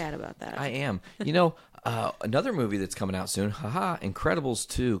 so sad about that. I am. You know, another movie that's coming out soon, Incredibles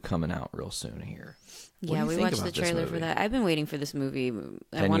 2 coming out real soon here. Yeah, we watched the trailer for that. I've been waiting for this movie,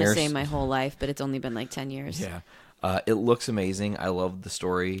 I want to say my whole life, but it's only been like 10 years. Yeah. It looks amazing. I love the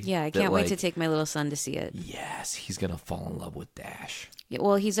story. Yeah, I can't wait to take my little son to see it. Yes, he's going to fall in love with Dash. Yeah,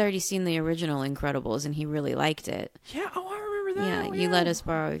 well, he's already seen the original Incredibles, and he really liked it. Yeah, I remember that. Yeah, you let us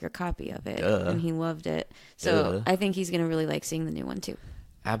borrow your copy of it, and he loved it. So I think he's going to really like seeing the new one, too.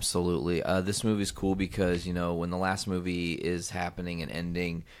 Absolutely. This movie's cool because, you know, when the last movie is happening and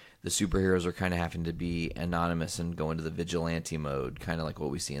ending, the superheroes are kind of having to be anonymous and go into the vigilante mode, kind of like what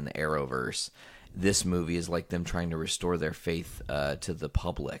we see in the Arrowverse. This movie is like them trying to restore their faith to the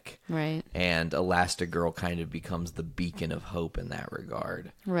public. Right. And Elastigirl kind of becomes the beacon of hope in that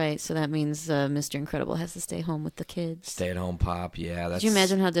regard. Right, so that means Mr. Incredible has to stay home with the kids. Stay-at-home pop, yeah. Could you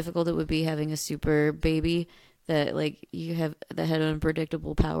imagine how difficult it would be having a super baby that like that had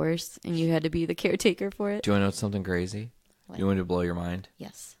unpredictable powers and you had to be the caretaker for it? Do you want to know something crazy? What? You want to blow your mind?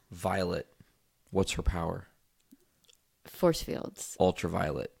 Yes. Violet. What's her power? Force fields.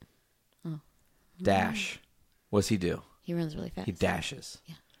 Ultraviolet. Oh. Dash. What's he do? He runs really fast. He dashes.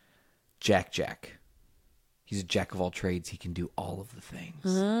 Yeah. Jack. He's a jack of all trades. He can do all of the things.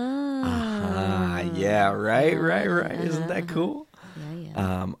 Yeah, right. Isn't that cool?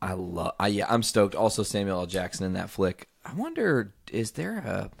 Yeah. I'm stoked. Also, Samuel L. Jackson in that flick. I wonder,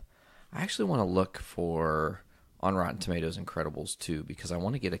 I actually want to look for on Rotten Tomatoes Incredibles 2 because I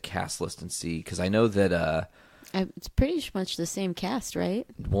want to get a cast list and see, because I know that it's pretty much the same cast, right?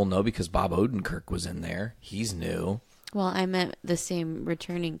 Well, no, because Bob Odenkirk was in there. He's new. Well, I meant the same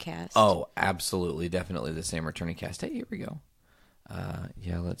returning cast. Oh, absolutely. Definitely the same returning cast. Hey, here we go.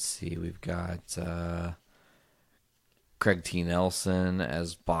 Let's see. We've got Craig T. Nelson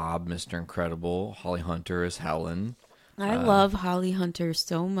as Bob, Mr. Incredible. Holly Hunter as Helen. I love Holly Hunter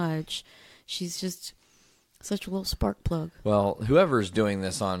so much. She's just such a little spark plug. Well, whoever's doing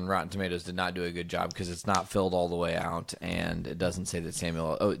this on Rotten Tomatoes did not do a good job because it's not filled all the way out, and it doesn't say that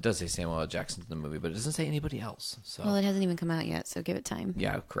it does say Samuel L. Jackson's in the movie, but it doesn't say anybody else. So. Well, it hasn't even come out yet, so give it time.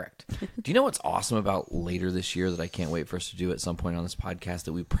 Yeah, correct. Do you know what's awesome about later this year that I can't wait for us to do at some point on this podcast,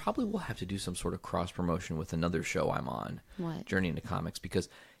 that we probably will have to do some sort of cross-promotion with another show I'm on, What? Journey into Comics, because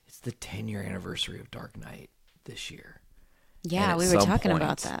it's the 10-year anniversary of Dark Knight this year. Yeah, we were talking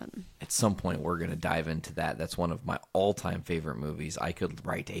about that. At some point, we're going to dive into that. That's one of my all-time favorite movies. I could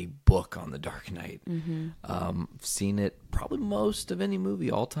write a book on The Dark Knight. Mm-hmm. Seen it probably most of any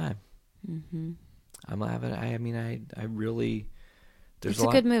movie all time. Mm-hmm. I really... It's a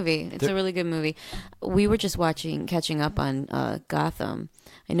good movie. It's a really good movie. We were just catching up on Gotham.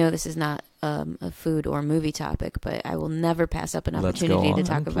 I know this is not a food or movie topic, but I will never pass up an opportunity to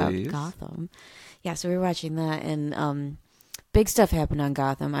talk about Gotham. Yeah, so we were watching that, and big stuff happened on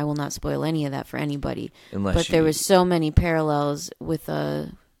Gotham. I will not spoil any of that for anybody. There was so many parallels with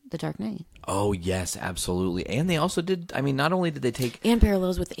The Dark Knight. Oh, yes, absolutely. And they also did, not only did they take... And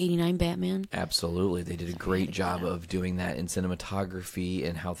parallels with 89 Batman. Absolutely. They did a great job of doing that in cinematography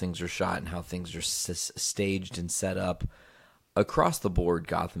and how things are shot and how things are staged and set up. Across the board,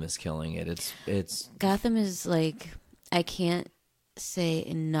 Gotham is killing it. It's Gotham is like... I can't say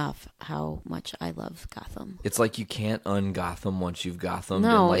enough how much I love Gotham. It's like you can't un-Gotham once you've Gotham.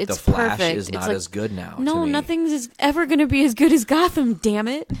 No, like it's the Flash perfect. is not as good now. No, to me. nothing's ever going to be as good as Gotham. Damn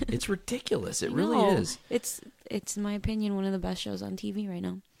it! It's ridiculous. It really is. It's in my opinion one of the best shows on TV right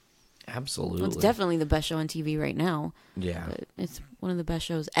now. Absolutely. Well, it's definitely the best show on TV right now. Yeah. But it's one of the best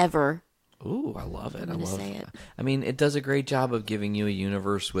shows ever. Ooh, I love it. I'm gonna say it. I mean, it does a great job of giving you a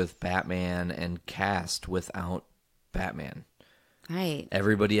universe with Batman and cast without Batman. Right.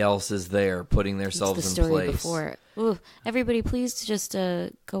 Everybody else is there putting themselves it's in the story place. Before. Ooh, everybody, please just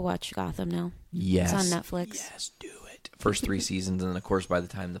go watch Gotham now. Yes. It's on Netflix. Yes, do it. First 3 seasons, and then, of course, by the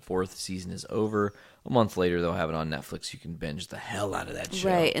time the 4th season is over, a month later, they'll have it on Netflix. You can binge the hell out of that show.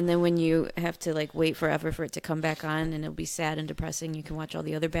 Right, and then when you have to like wait forever for it to come back on, and it'll be sad and depressing, you can watch all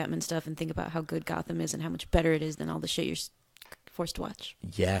the other Batman stuff and think about how good Gotham is and how much better it is than all the shit you're forced to watch.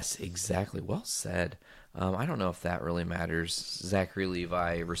 Yes, exactly. Well said. I don't know if that really matters. Zachary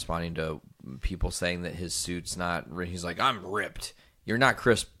Levi responding to people saying that his suit's not... He's like, I'm ripped. You're not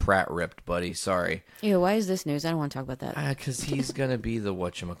Chris Pratt ripped, buddy. Sorry. Yeah, why is this news? I don't want to talk about that. Because he's going to be the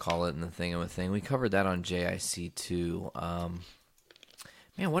whatchamacallit and the thing. We covered that on JIC too.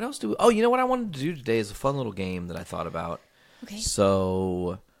 Man, what else do we... Oh, you know what I wanted to do today is a fun little game that I thought about. Okay.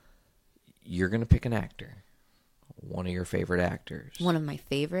 So, you're going to pick an actor. One of your favorite actors. One of my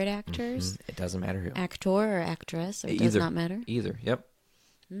favorite actors? Mm-hmm. It doesn't matter who. Actor or actress? Or it does not matter? Either, yep.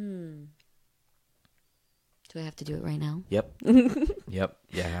 Do I have to do it right now? Yep. Yep.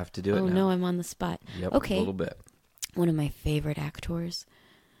 You have to do it now. Oh, no, I'm on the spot. Yep, okay. a little bit. One of my favorite actors.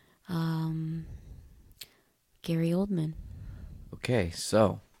 Gary Oldman. Okay,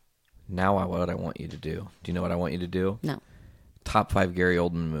 so now what I want you to do. Do you know what I want you to do? No. Top 5 Gary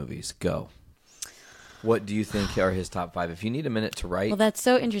Oldman movies. Go. What do you think are his top 5? If you need a minute to write. Well, that's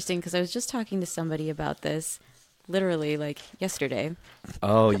so interesting because I was just talking to somebody about this literally like yesterday.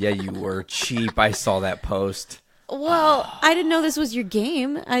 Oh, yeah, you were cheap. I saw that post. Well, I didn't know this was your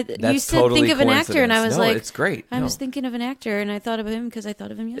game. You said totally think of an actor, and I was like, it's great. I was thinking of an actor, and I thought of him because I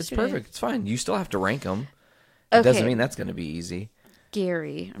thought of him yesterday. It's perfect. It's fine. You still have to rank them. It doesn't mean that's going to be easy.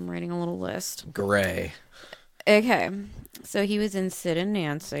 Gary. I'm writing a little list. Gray. Okay. So he was in Sid and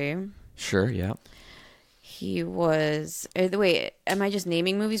Nancy. Sure, yeah. He was... Wait, am I just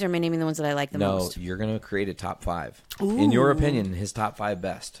naming movies, or am I naming the ones that I like the most? No, you're going to create a top 5. Ooh. In your opinion, his top 5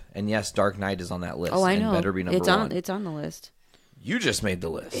 best. And yes, Dark Knight is on that list. Oh, I know. And better be number 1. It's on the list. You just made the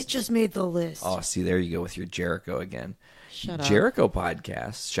list. It just made the list. Oh, see, there you go with your Jericho again. Shut up. Jericho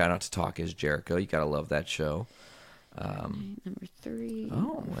podcast. Shout out to Talk is Jericho. You got to love that show. Number 3.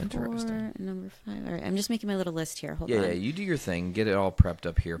 Oh, number interesting. 4, number 5. All right, I'm just making my little list here. Hold on. Yeah, you do your thing. Get it all prepped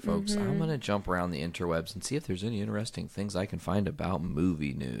up here, folks. I'm going to jump around the interwebs and see if there's any interesting things I can find about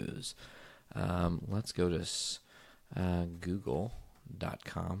movie news. Let's go to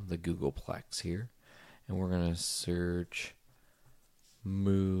Google.com, the Googleplex here, and we're going to search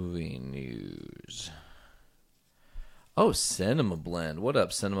movie news. Oh, Cinema Blend. What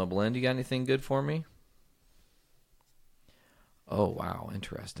up, Cinema Blend? You got anything good for me? Oh, wow.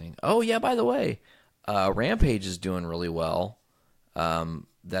 Interesting. Oh, yeah, by the way, Rampage is doing really well.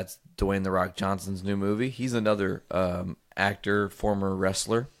 That's Dwayne The Rock Johnson's new movie. He's another actor, former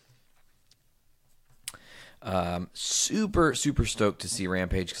wrestler. Super, super stoked to see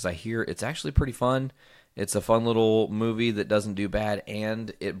Rampage because I hear it's actually pretty fun. It's a fun little movie that doesn't do bad,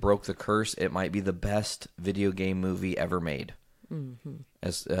 and it broke the curse. It might be the best video game movie ever made. Mm-hmm.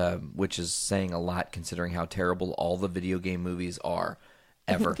 Which is saying a lot considering how terrible all the video game movies are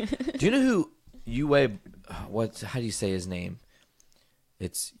ever. Do you know who how do you say his name?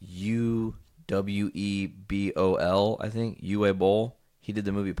 It's Uwebol, I think. Uwe Boll. He did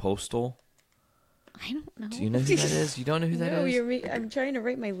the movie Postal. I don't know. Do you know who that is? You don't know who that is? I'm trying to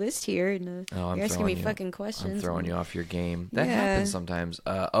write my list here, and you're asking me fucking questions. I'm throwing you off your game. That happens sometimes.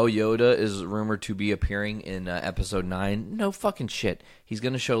 Yoda is rumored to be appearing in episode 9. No fucking shit. He's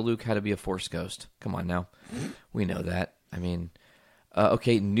going to show Luke how to be a Force ghost. Come on now. We know that. I mean,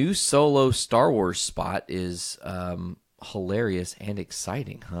 okay, new solo Star Wars spot is hilarious and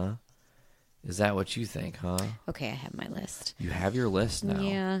exciting, huh? Is that what you think, huh? Okay, I have my list. You have your list now.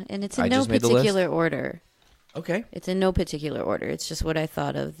 Yeah, and it's in no particular order. Okay. It's in no particular order. It's just what I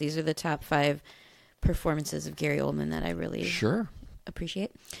thought of. These are the top 5 performances of Gary Oldman that I really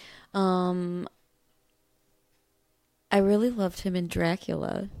appreciate. I really loved him in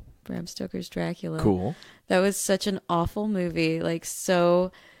Dracula, Bram Stoker's Dracula. Cool. That was such an awful movie, like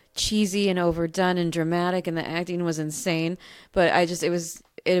so cheesy and overdone and dramatic, and the acting was insane. But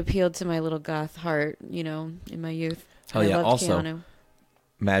it appealed to my little goth heart, in my youth. Hell yeah. Also, Keanu.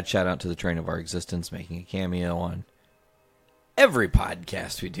 Mad shout out to the Train of Our Existence making a cameo on every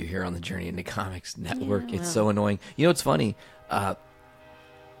podcast we do here on the Journey into Comics Network. Yeah, it's so annoying. You know, it's funny. Wow,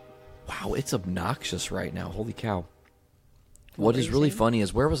 it's obnoxious right now. Holy cow. What is really funny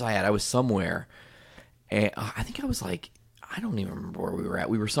is, where was I at? I was somewhere. And I think I was like, I don't even remember where we were at.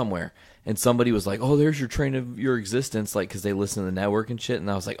 We were somewhere, and somebody was like, "Oh, there's your train of your existence," like because they listen to the network and shit. And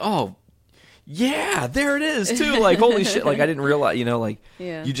I was like, "Oh, yeah, there it is too." Like, holy shit! Like I didn't realize,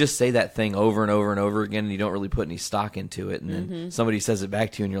 you just say that thing over and over and over again, and you don't really put any stock into it, and then somebody says it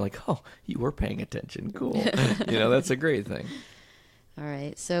back to you, and you're like, "Oh, you were paying attention. Cool." That's a great thing. All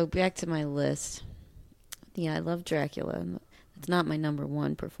right, so back to my list. Yeah, I love Dracula. It's not my number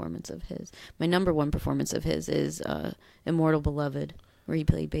one performance of his. My number one performance of his is Immortal Beloved, where he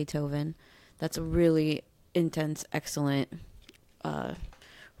played Beethoven. That's a really intense, excellent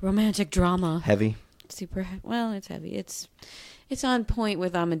romantic drama. Heavy? Well, it's heavy. It's on point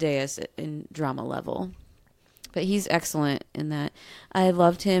with Amadeus in drama level. But he's excellent in that. I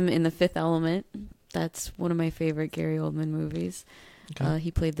loved him in The Fifth Element. That's one of my favorite Gary Oldman movies. Okay.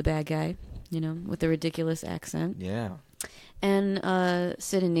 He played the bad guy, with a ridiculous accent. Yeah. And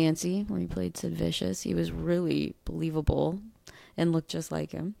Sid and Nancy, where he played Sid Vicious. He was really believable and looked just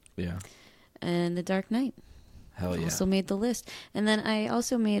like him. Yeah. And The Dark Knight. Hell yeah. Also made the list. And then I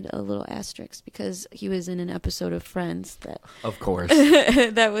also made a little asterisk because he was in an episode of Friends that... Of course.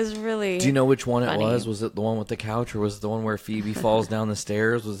 that was really Do you know which one funny. It was? Was it the one with the couch, or was it the one where Phoebe falls down the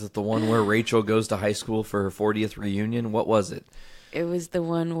stairs? Was it the one where Rachel goes to high school for her 40th reunion? What was it? It was the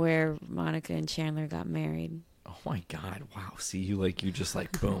one where Monica and Chandler got married. Oh my God! Wow. See, you just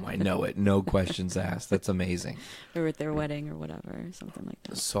boom. I know it. No questions asked. That's amazing. Or at their wedding or whatever, something like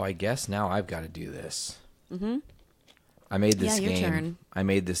that. So I guess now I've got to do this. Mm-hmm. I made this game. Your turn. I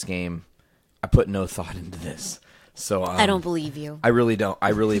made this game. I put no thought into this. So I don't believe you. I really don't. I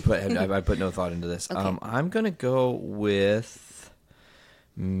really put no thought into this. Okay. I'm gonna go with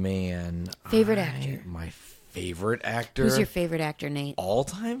favorite actor. My favorite actor. Who's your favorite actor, Nate?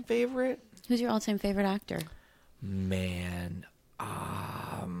 All-time favorite? Who's your all-time favorite actor? Man,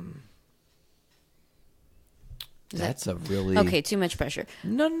 that's a really... Okay, too much pressure.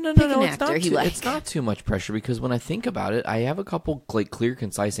 No. Pick an It's actor you like. It's not too much pressure because when I think about it, I have a couple clear,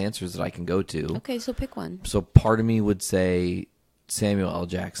 concise answers that I can go to. Okay, so pick one. So part of me would say Samuel L.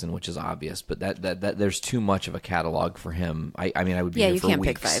 Jackson, which is obvious, but that there's too much of a catalog for him. I mean, I would be here for weeks. Yeah, you can't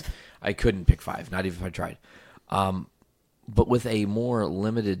pick 5. I couldn't pick 5, not even if I tried. But with a more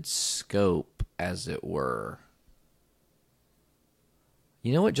limited scope, as it were.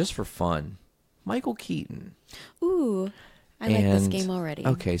 You know what? Just for fun, Michael Keaton. Ooh, I like this game already.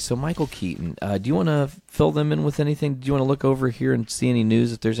 Okay, so Michael Keaton. Do you want to fill them in with anything? Do you want to look over here and see any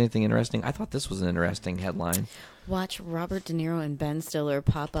news if there's anything interesting? I thought this was an interesting headline. Watch Robert De Niro and Ben Stiller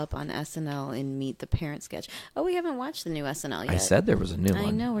pop up on SNL in Meet the Parent sketch. Oh, we haven't watched the new SNL yet. I said there was a new one. I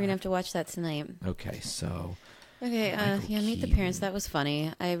know, we're going to have to watch that tonight. Okay, so... Okay, Meet the Parents, that was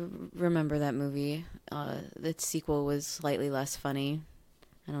funny. I remember that movie. The sequel was slightly less funny.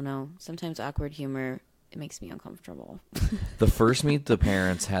 I don't know. Sometimes awkward humor, it makes me uncomfortable. The first Meet the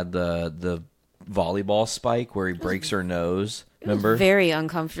Parents had the volleyball spike where he breaks her nose. Remember? It was very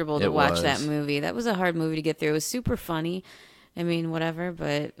uncomfortable to watch that movie. That was a hard movie to get through. It was super funny. I mean, whatever,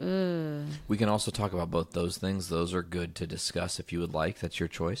 but... We can also talk about both those things. Those are good to discuss if you would like. That's your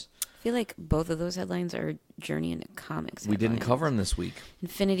choice. I feel like both of those headlines are Journey into Comics We didn't cover them this week.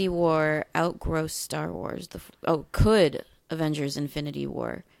 Infinity War outgross Star Wars. Could Avengers Infinity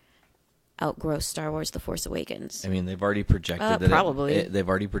War outgross Star Wars The Force Awakens? I mean, they've already projected that. Probably. They've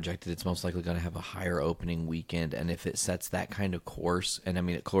already projected it's most likely going to have a higher opening weekend, and if it sets that kind of course, and I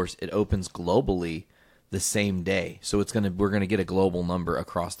mean, of course, it opens globally the same day, so we're going to get a global number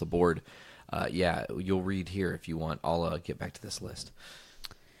across the board. Yeah, you'll read here if you want. I'll get back to this list.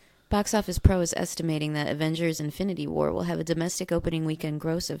 Box Office Pro is estimating that Avengers Infinity War will have a domestic opening weekend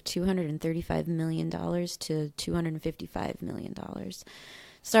gross of $235 million to $255 million.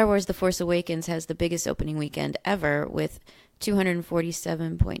 Star Wars The Force Awakens has the biggest opening weekend ever with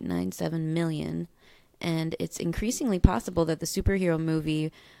 $247.97 million, and it's increasingly possible that the superhero movie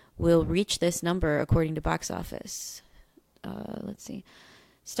will reach this number according to Box Office. Let's see.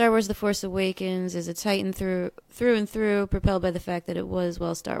 Star Wars The Force Awakens is a titan through and through, propelled by the fact that it was,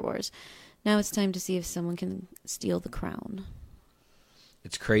 Star Wars. Now it's time to see if someone can steal the crown.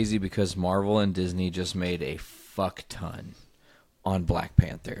 It's crazy because Marvel and Disney just made a fuck ton on Black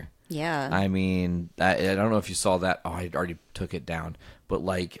Panther. Yeah. I mean, I don't know if you saw that. Oh, I already took it down. But,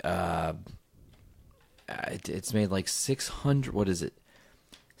 like, it's made like 600, what is it?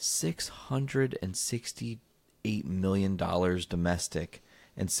 $668 million domestic.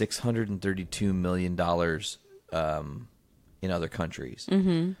 And $632 million in other countries.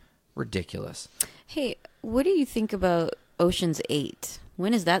 Mm-hmm. Ridiculous. Hey, what do you think about Ocean's 8?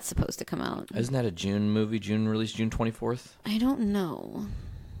 When is that supposed to come out? Isn't that a June movie? June release, June 24th? I don't know.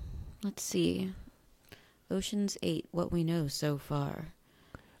 Let's see. Ocean's 8, what we know so far.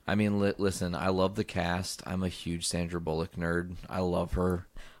 I mean, listen, I love the cast. I'm a huge Sandra Bullock nerd. I love her.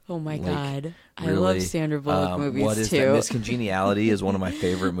 Oh my God. Really, I love Sandra Bullock movies what is too. That? Miss Congeniality is one of my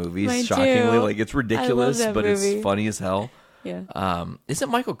favorite movies. Mine Shockingly, too. like it's ridiculous, but movie. it's funny as hell. Yeah. Isn't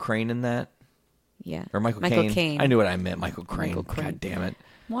Michael Crane in that? Yeah. Or Michael Caine? I knew what I meant. Michael Crane. God damn it.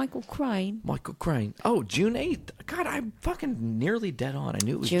 Michael Crane. Oh, June 8th. God, I'm fucking nearly dead on. I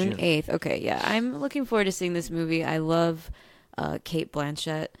knew it was June 8th. Okay, yeah. I'm looking forward to seeing this movie. I love Cate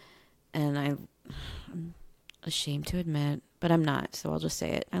Blanchett, and I'm ashamed to admit, but I'm not, so I'll just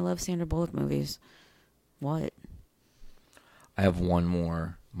say it. I love Sandra Bullock movies. What? I have one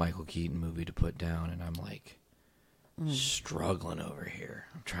more Michael Keaton movie to put down, and I'm like struggling over here.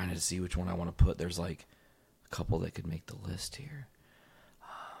 I'm trying to see which one I want to put. There's like a couple that could make the list here.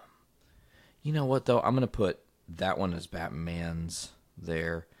 You know what, though? I'm going to put that one as Batman's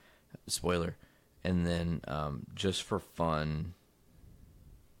there. Spoiler. And then just for fun,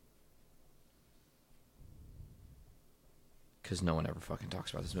 because no one ever fucking talks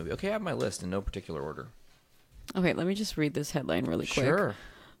about this movie. Okay, I have my list in no particular order. Okay, let me just read this headline really quick. Sure.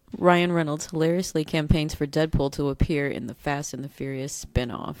 Ryan Reynolds hilariously campaigns for Deadpool to appear in the Fast and the Furious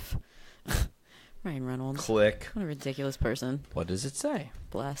spin-off. Ryan Reynolds. Click. What a ridiculous person. What does it say?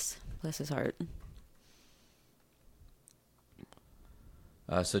 Bless his heart.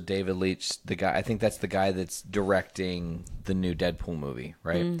 So David Leitch, the guy, I think that's the guy that's directing the new Deadpool movie,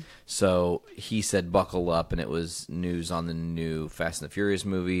 right? So he said buckle up, and it was news on the new Fast and the Furious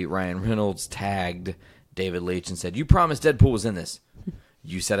movie. Ryan Reynolds tagged David Leitch and said, "You promised Deadpool was in this.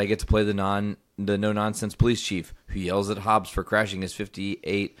 You said I get to play the no-nonsense police chief who yells at Hobbs for crashing his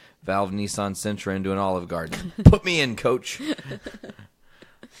 58 Valve Nissan Sentra into an Olive Garden. Put me in, coach."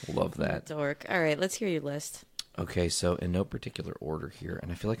 Love that. Dork. All right, let's hear your list. Okay, so in no particular order here,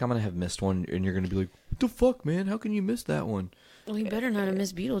 and I feel like I'm going to have missed one, and you're going to be like, what the fuck, man? How can you miss that one? Well, you better not have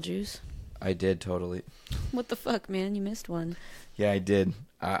missed Beetlejuice. I did, totally. What the fuck, man? You missed one. Yeah, I did.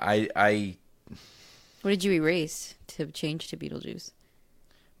 I What did you erase to change to Beetlejuice?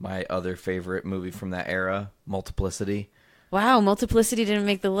 My other favorite movie from that era, Multiplicity. Wow, Multiplicity didn't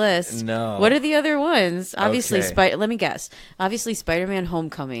make the list. No. What are the other ones? Obviously, Okay. let me guess. Obviously, Spider-Man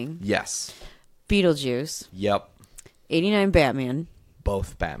Homecoming. Yes. Beetlejuice. Yep. 89 Batman.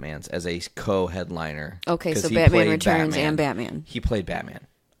 Both Batmans as a co-headliner. Okay, 'Cause so he Batman played Returns Batman. and Batman. He played Batman.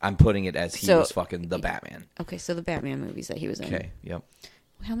 I'm putting it as he was fucking the Batman. Okay, so the Batman movies that he was in. Okay, yep.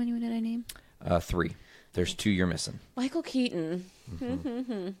 How many did I name? 3. There's 2 you're missing. Michael Keaton.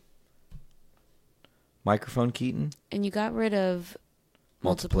 Microphone Keaton. And you got rid of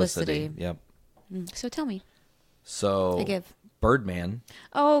Multiplicity. Yep. So tell me. So I give. Birdman.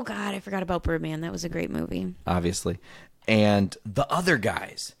 Oh, God, I forgot about Birdman. That was a great movie. Obviously. And The Other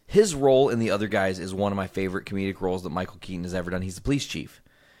Guys. His role in The Other Guys is one of my favorite comedic roles that Michael Keaton has ever done. He's the police chief.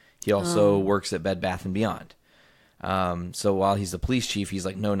 He also works at Bed Bath & Beyond. So while he's the police chief, he's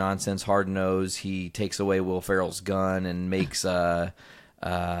like no nonsense, hard nose. He takes away Will Ferrell's gun and makes I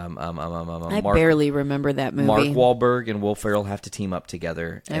barely remember that movie. Mark Wahlberg and Will Ferrell have to team up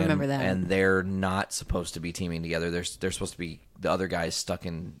together. I remember that. And they're not supposed to be teaming together. They're supposed to be the other guy's stuck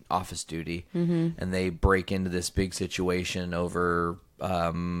in office duty, and they break into this big situation over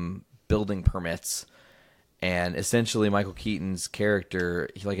building permits. And essentially, Michael Keaton's character,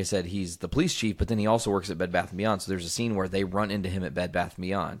 like I said, he's the police chief, but then he also works at Bed Bath & Beyond. So there's a scene where they run into him at Bed Bath &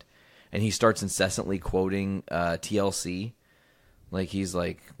 Beyond, and he starts incessantly quoting TLC. Like, he's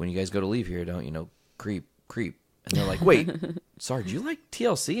like, when you guys go to leave here, don't, creep. And they're like, wait, sorry, do you like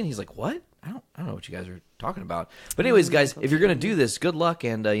TLC? And he's like, what? I don't know what you guys are talking about. But anyways, guys, if you're going to do this, good luck.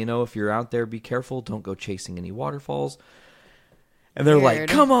 And, if you're out there, be careful. Don't go chasing any waterfalls. And they're like,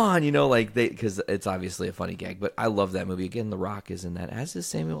 come on, because it's obviously a funny gag. But I love that movie. Again, The Rock is in that, as is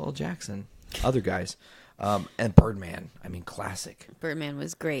Samuel L. Jackson. Other guys. And Birdman. I mean, classic. Birdman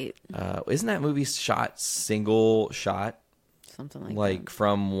was great. Isn't that movie shot single shot? Something like that. Like,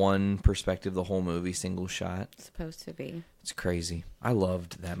 from one perspective, the whole movie, single shot. It's supposed to be. It's crazy. I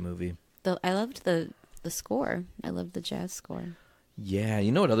loved that movie. I loved the score. I loved the jazz score. Yeah.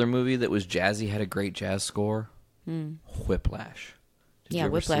 You know what other movie that was jazzy had a great jazz score? Whiplash. Did you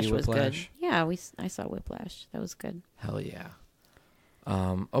ever Whiplash see was good. Whiplash? Yeah, I saw Whiplash. That was good. Hell yeah.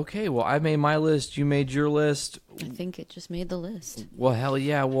 Okay, well, I made my list. You made your list. I think it just made the list. Well, hell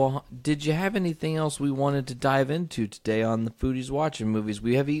yeah. Well, did you have anything else we wanted to dive into today on the Foodies Watching Movies?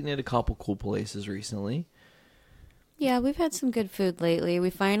 We have eaten at a couple cool places recently. Yeah, we've had some good food lately. We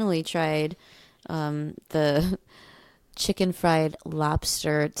finally tried the chicken fried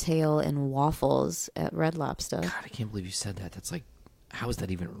lobster tail and waffles at Red Lobster. God, I can't believe you said that. That's like how is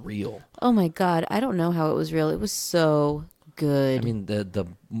that even real? Oh my God, I don't know how it was real. It was so good. I mean, the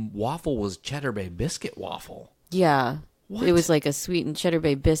waffle was Cheddar Bay biscuit waffle. Yeah. What? It was like a sweetened Cheddar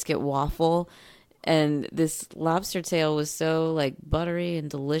Bay biscuit waffle. And this lobster tail was so like buttery and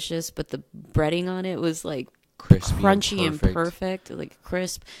delicious, but the breading on it was like crispy, crunchy and perfect, like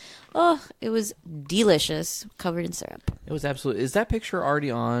crisp. Oh, it was delicious, covered in syrup. It was absolutely. Is that picture already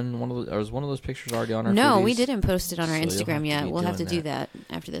on one of the? Or is one of those pictures already on our? No, Foodies? we didn't post it on our So Instagram yet. We'll have to do that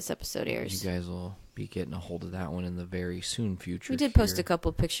after this episode airs. You guys will be getting a hold of that one in the very soon future. We did post a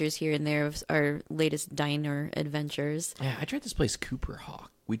couple pictures here and there of our latest diner adventures. Yeah, I tried this place, Cooper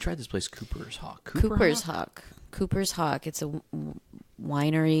Hawk. We tried this place, Cooper's Hawk. Cooper's Hawk. It's a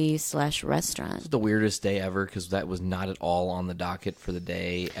winery / restaurant. It's the weirdest day ever because that was not at all on the docket for the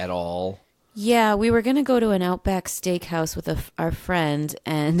day at all. Yeah, we were going to go to an Outback steakhouse with our friend,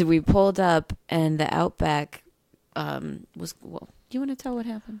 and we pulled up, and the Outback was... Well, do you want to tell what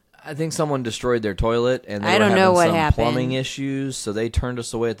happened? I think someone destroyed their toilet, and they I don't were know having what some happened. plumbing issues, so they turned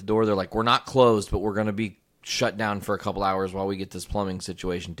us away at the door. They're like, we're not closed, but we're going to be shut down for a couple hours while we get this plumbing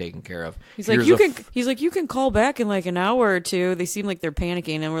situation taken care of. He's like, you can call back in like an hour or two. They seem like they're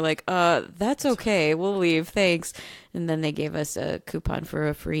panicking, and we're like, that's okay. We'll leave. Thanks. And then they gave us a coupon for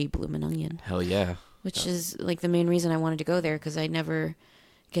a free bloomin' onion. Hell yeah. Which is like the main reason I wanted to go there, because I never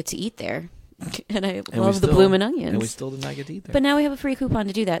get to eat there. And I love the bloomin' onions. And we still did not get to eat there. But now we have a free coupon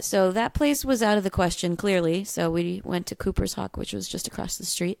to do that. So that place was out of the question, clearly. So we went to Cooper's Hawk, which was just across the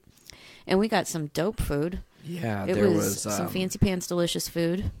street. And we got some dope food. Yeah, there was some fancy pants, delicious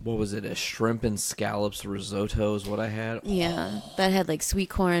food. What was it? A shrimp and scallops risotto is what I had. Yeah, that had like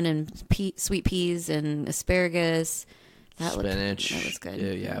sweet corn and sweet peas and asparagus. Spinach. That was good.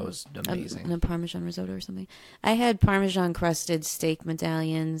 Yeah, it was amazing. And a Parmesan risotto or something. I had Parmesan crusted steak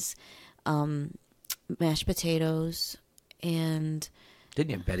medallions, mashed potatoes, and... Didn't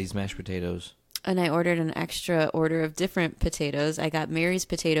you have Betty's mashed potatoes? And I ordered an extra order of different potatoes. I got Mary's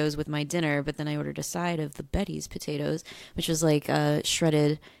potatoes with my dinner, but then I ordered a side of the Betty's potatoes, which was like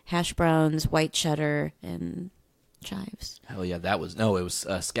shredded hash browns, white cheddar, and chives. Hell yeah, it was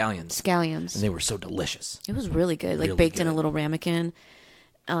scallions. Scallions. And they were so delicious. It was really good, like really baked good. in a little ramekin,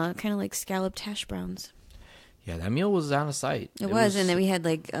 kind of like scalloped hash browns. Yeah, that meal was out of sight. It was, and then we had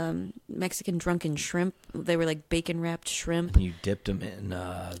like Mexican drunken shrimp. They were like bacon wrapped shrimp. And you dipped them in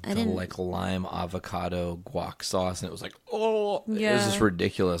like lime avocado guac sauce, and it was like, it was just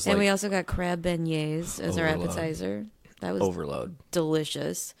ridiculous. And like, we also got crab beignets as our appetizer. That was overload,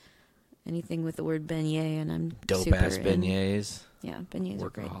 delicious. Anything with the word beignet, and I'm dope super ass beignets. Yeah, beignets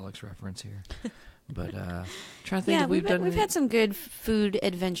are great. Workaholics reference here. But trying to think if we've had some good food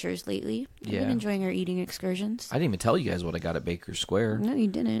adventures lately. I've been enjoying our eating excursions. I didn't even tell you guys what I got at Baker's Square. No, you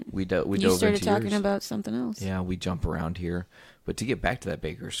didn't. We dove You started into talking yours. about something else. Yeah, we jump around here. But to get back to that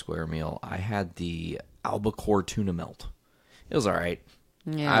Baker's Square meal, I had the albacore tuna melt. It was all right.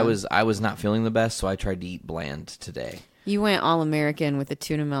 Yeah. I was not feeling the best, so I tried to eat bland today. You went all American with the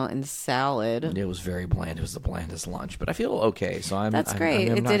tuna melt and salad. It was very bland. It was the blandest lunch, but I feel okay. So That's great.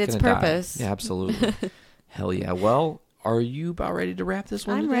 I'm it not did its gonna purpose. Die. Yeah, absolutely. Hell yeah. Well, are you about ready to wrap this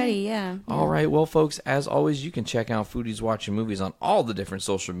one I'm today? ready, yeah. All right. Well, folks, as always, you can check out Foodies Watching Movies on all the different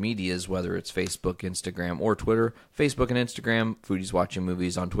social medias, whether it's Facebook, Instagram, or Twitter. Facebook and Instagram, Foodies Watching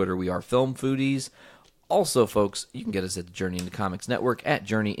Movies. On Twitter, we are Film Foodies. Also, folks, you can get us at the Journey Into Comics Network at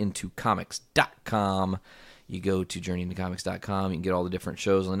journeyintocomics.com. You go to journeyintocomics.com. You can get all the different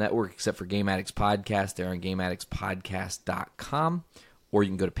shows on the network except for Game Addicts Podcast. They're on gameaddictspodcast.com. Or you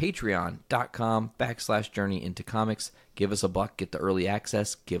can go to patreon.com/journeyintocomics. Give us $1, get the early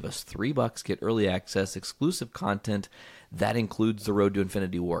access. Give us $3, get early access, exclusive content. That includes the Road to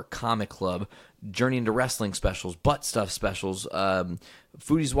Infinity War, Comic Club, Journey into Wrestling specials, Butt Stuff specials,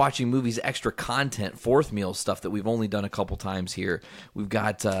 Foodies Watching Movies extra content, fourth meal stuff that we've only done a couple times here. We've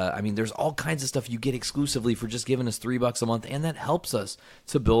got, there's all kinds of stuff you get exclusively for just giving us $3 a month, and that helps us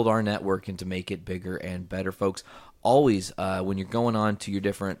to build our network and to make it bigger and better, folks. Always, when you're going on to your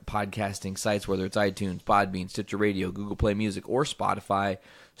different podcasting sites, whether it's iTunes, Podbean, Stitcher Radio, Google Play Music, or Spotify,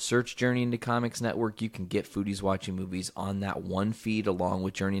 search Journey into Comics Network. You can get Foodies Watching Movies on that one feed, along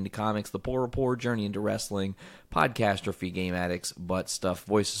with Journey into Comics, The Poor Report, Journey into Wrestling, Podcastrophe, Game Addicts, Butt Stuff,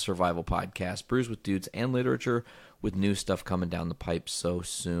 Voice of Survival Podcast, Brews with Dudes, and Literature, with new stuff coming down the pipe so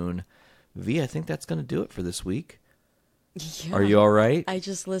soon. V, I think that's going to do it for this week. Yeah. Are you all right? I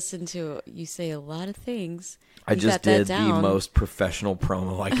just listened to you say a lot of things. I just did the most professional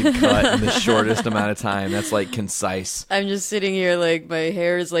promo I could cut in the shortest amount of time. That's like concise. I'm just sitting here like my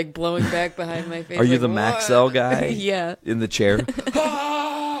hair is like blowing back behind my face. Are you like, the Maxell guy? Yeah. In the chair?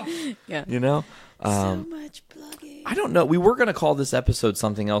 Yeah. You know? So much plugging. I don't know. We were going to call this episode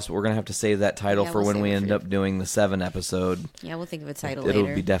something else, but we're going to have to save that title for when we end up doing the 7 episode. Yeah, we'll think of a title It'll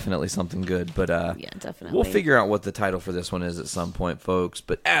later. be definitely something good. But yeah, definitely. We'll figure out what the title for this one is at some point, folks.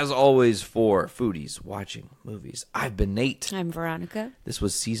 But as always, for Foodies Watching Movies, I've been Nate. I'm Veronica. This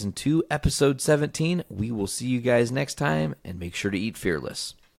was Season 2, Episode 17. We will see you guys next time, and make sure to eat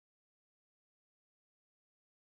fearless.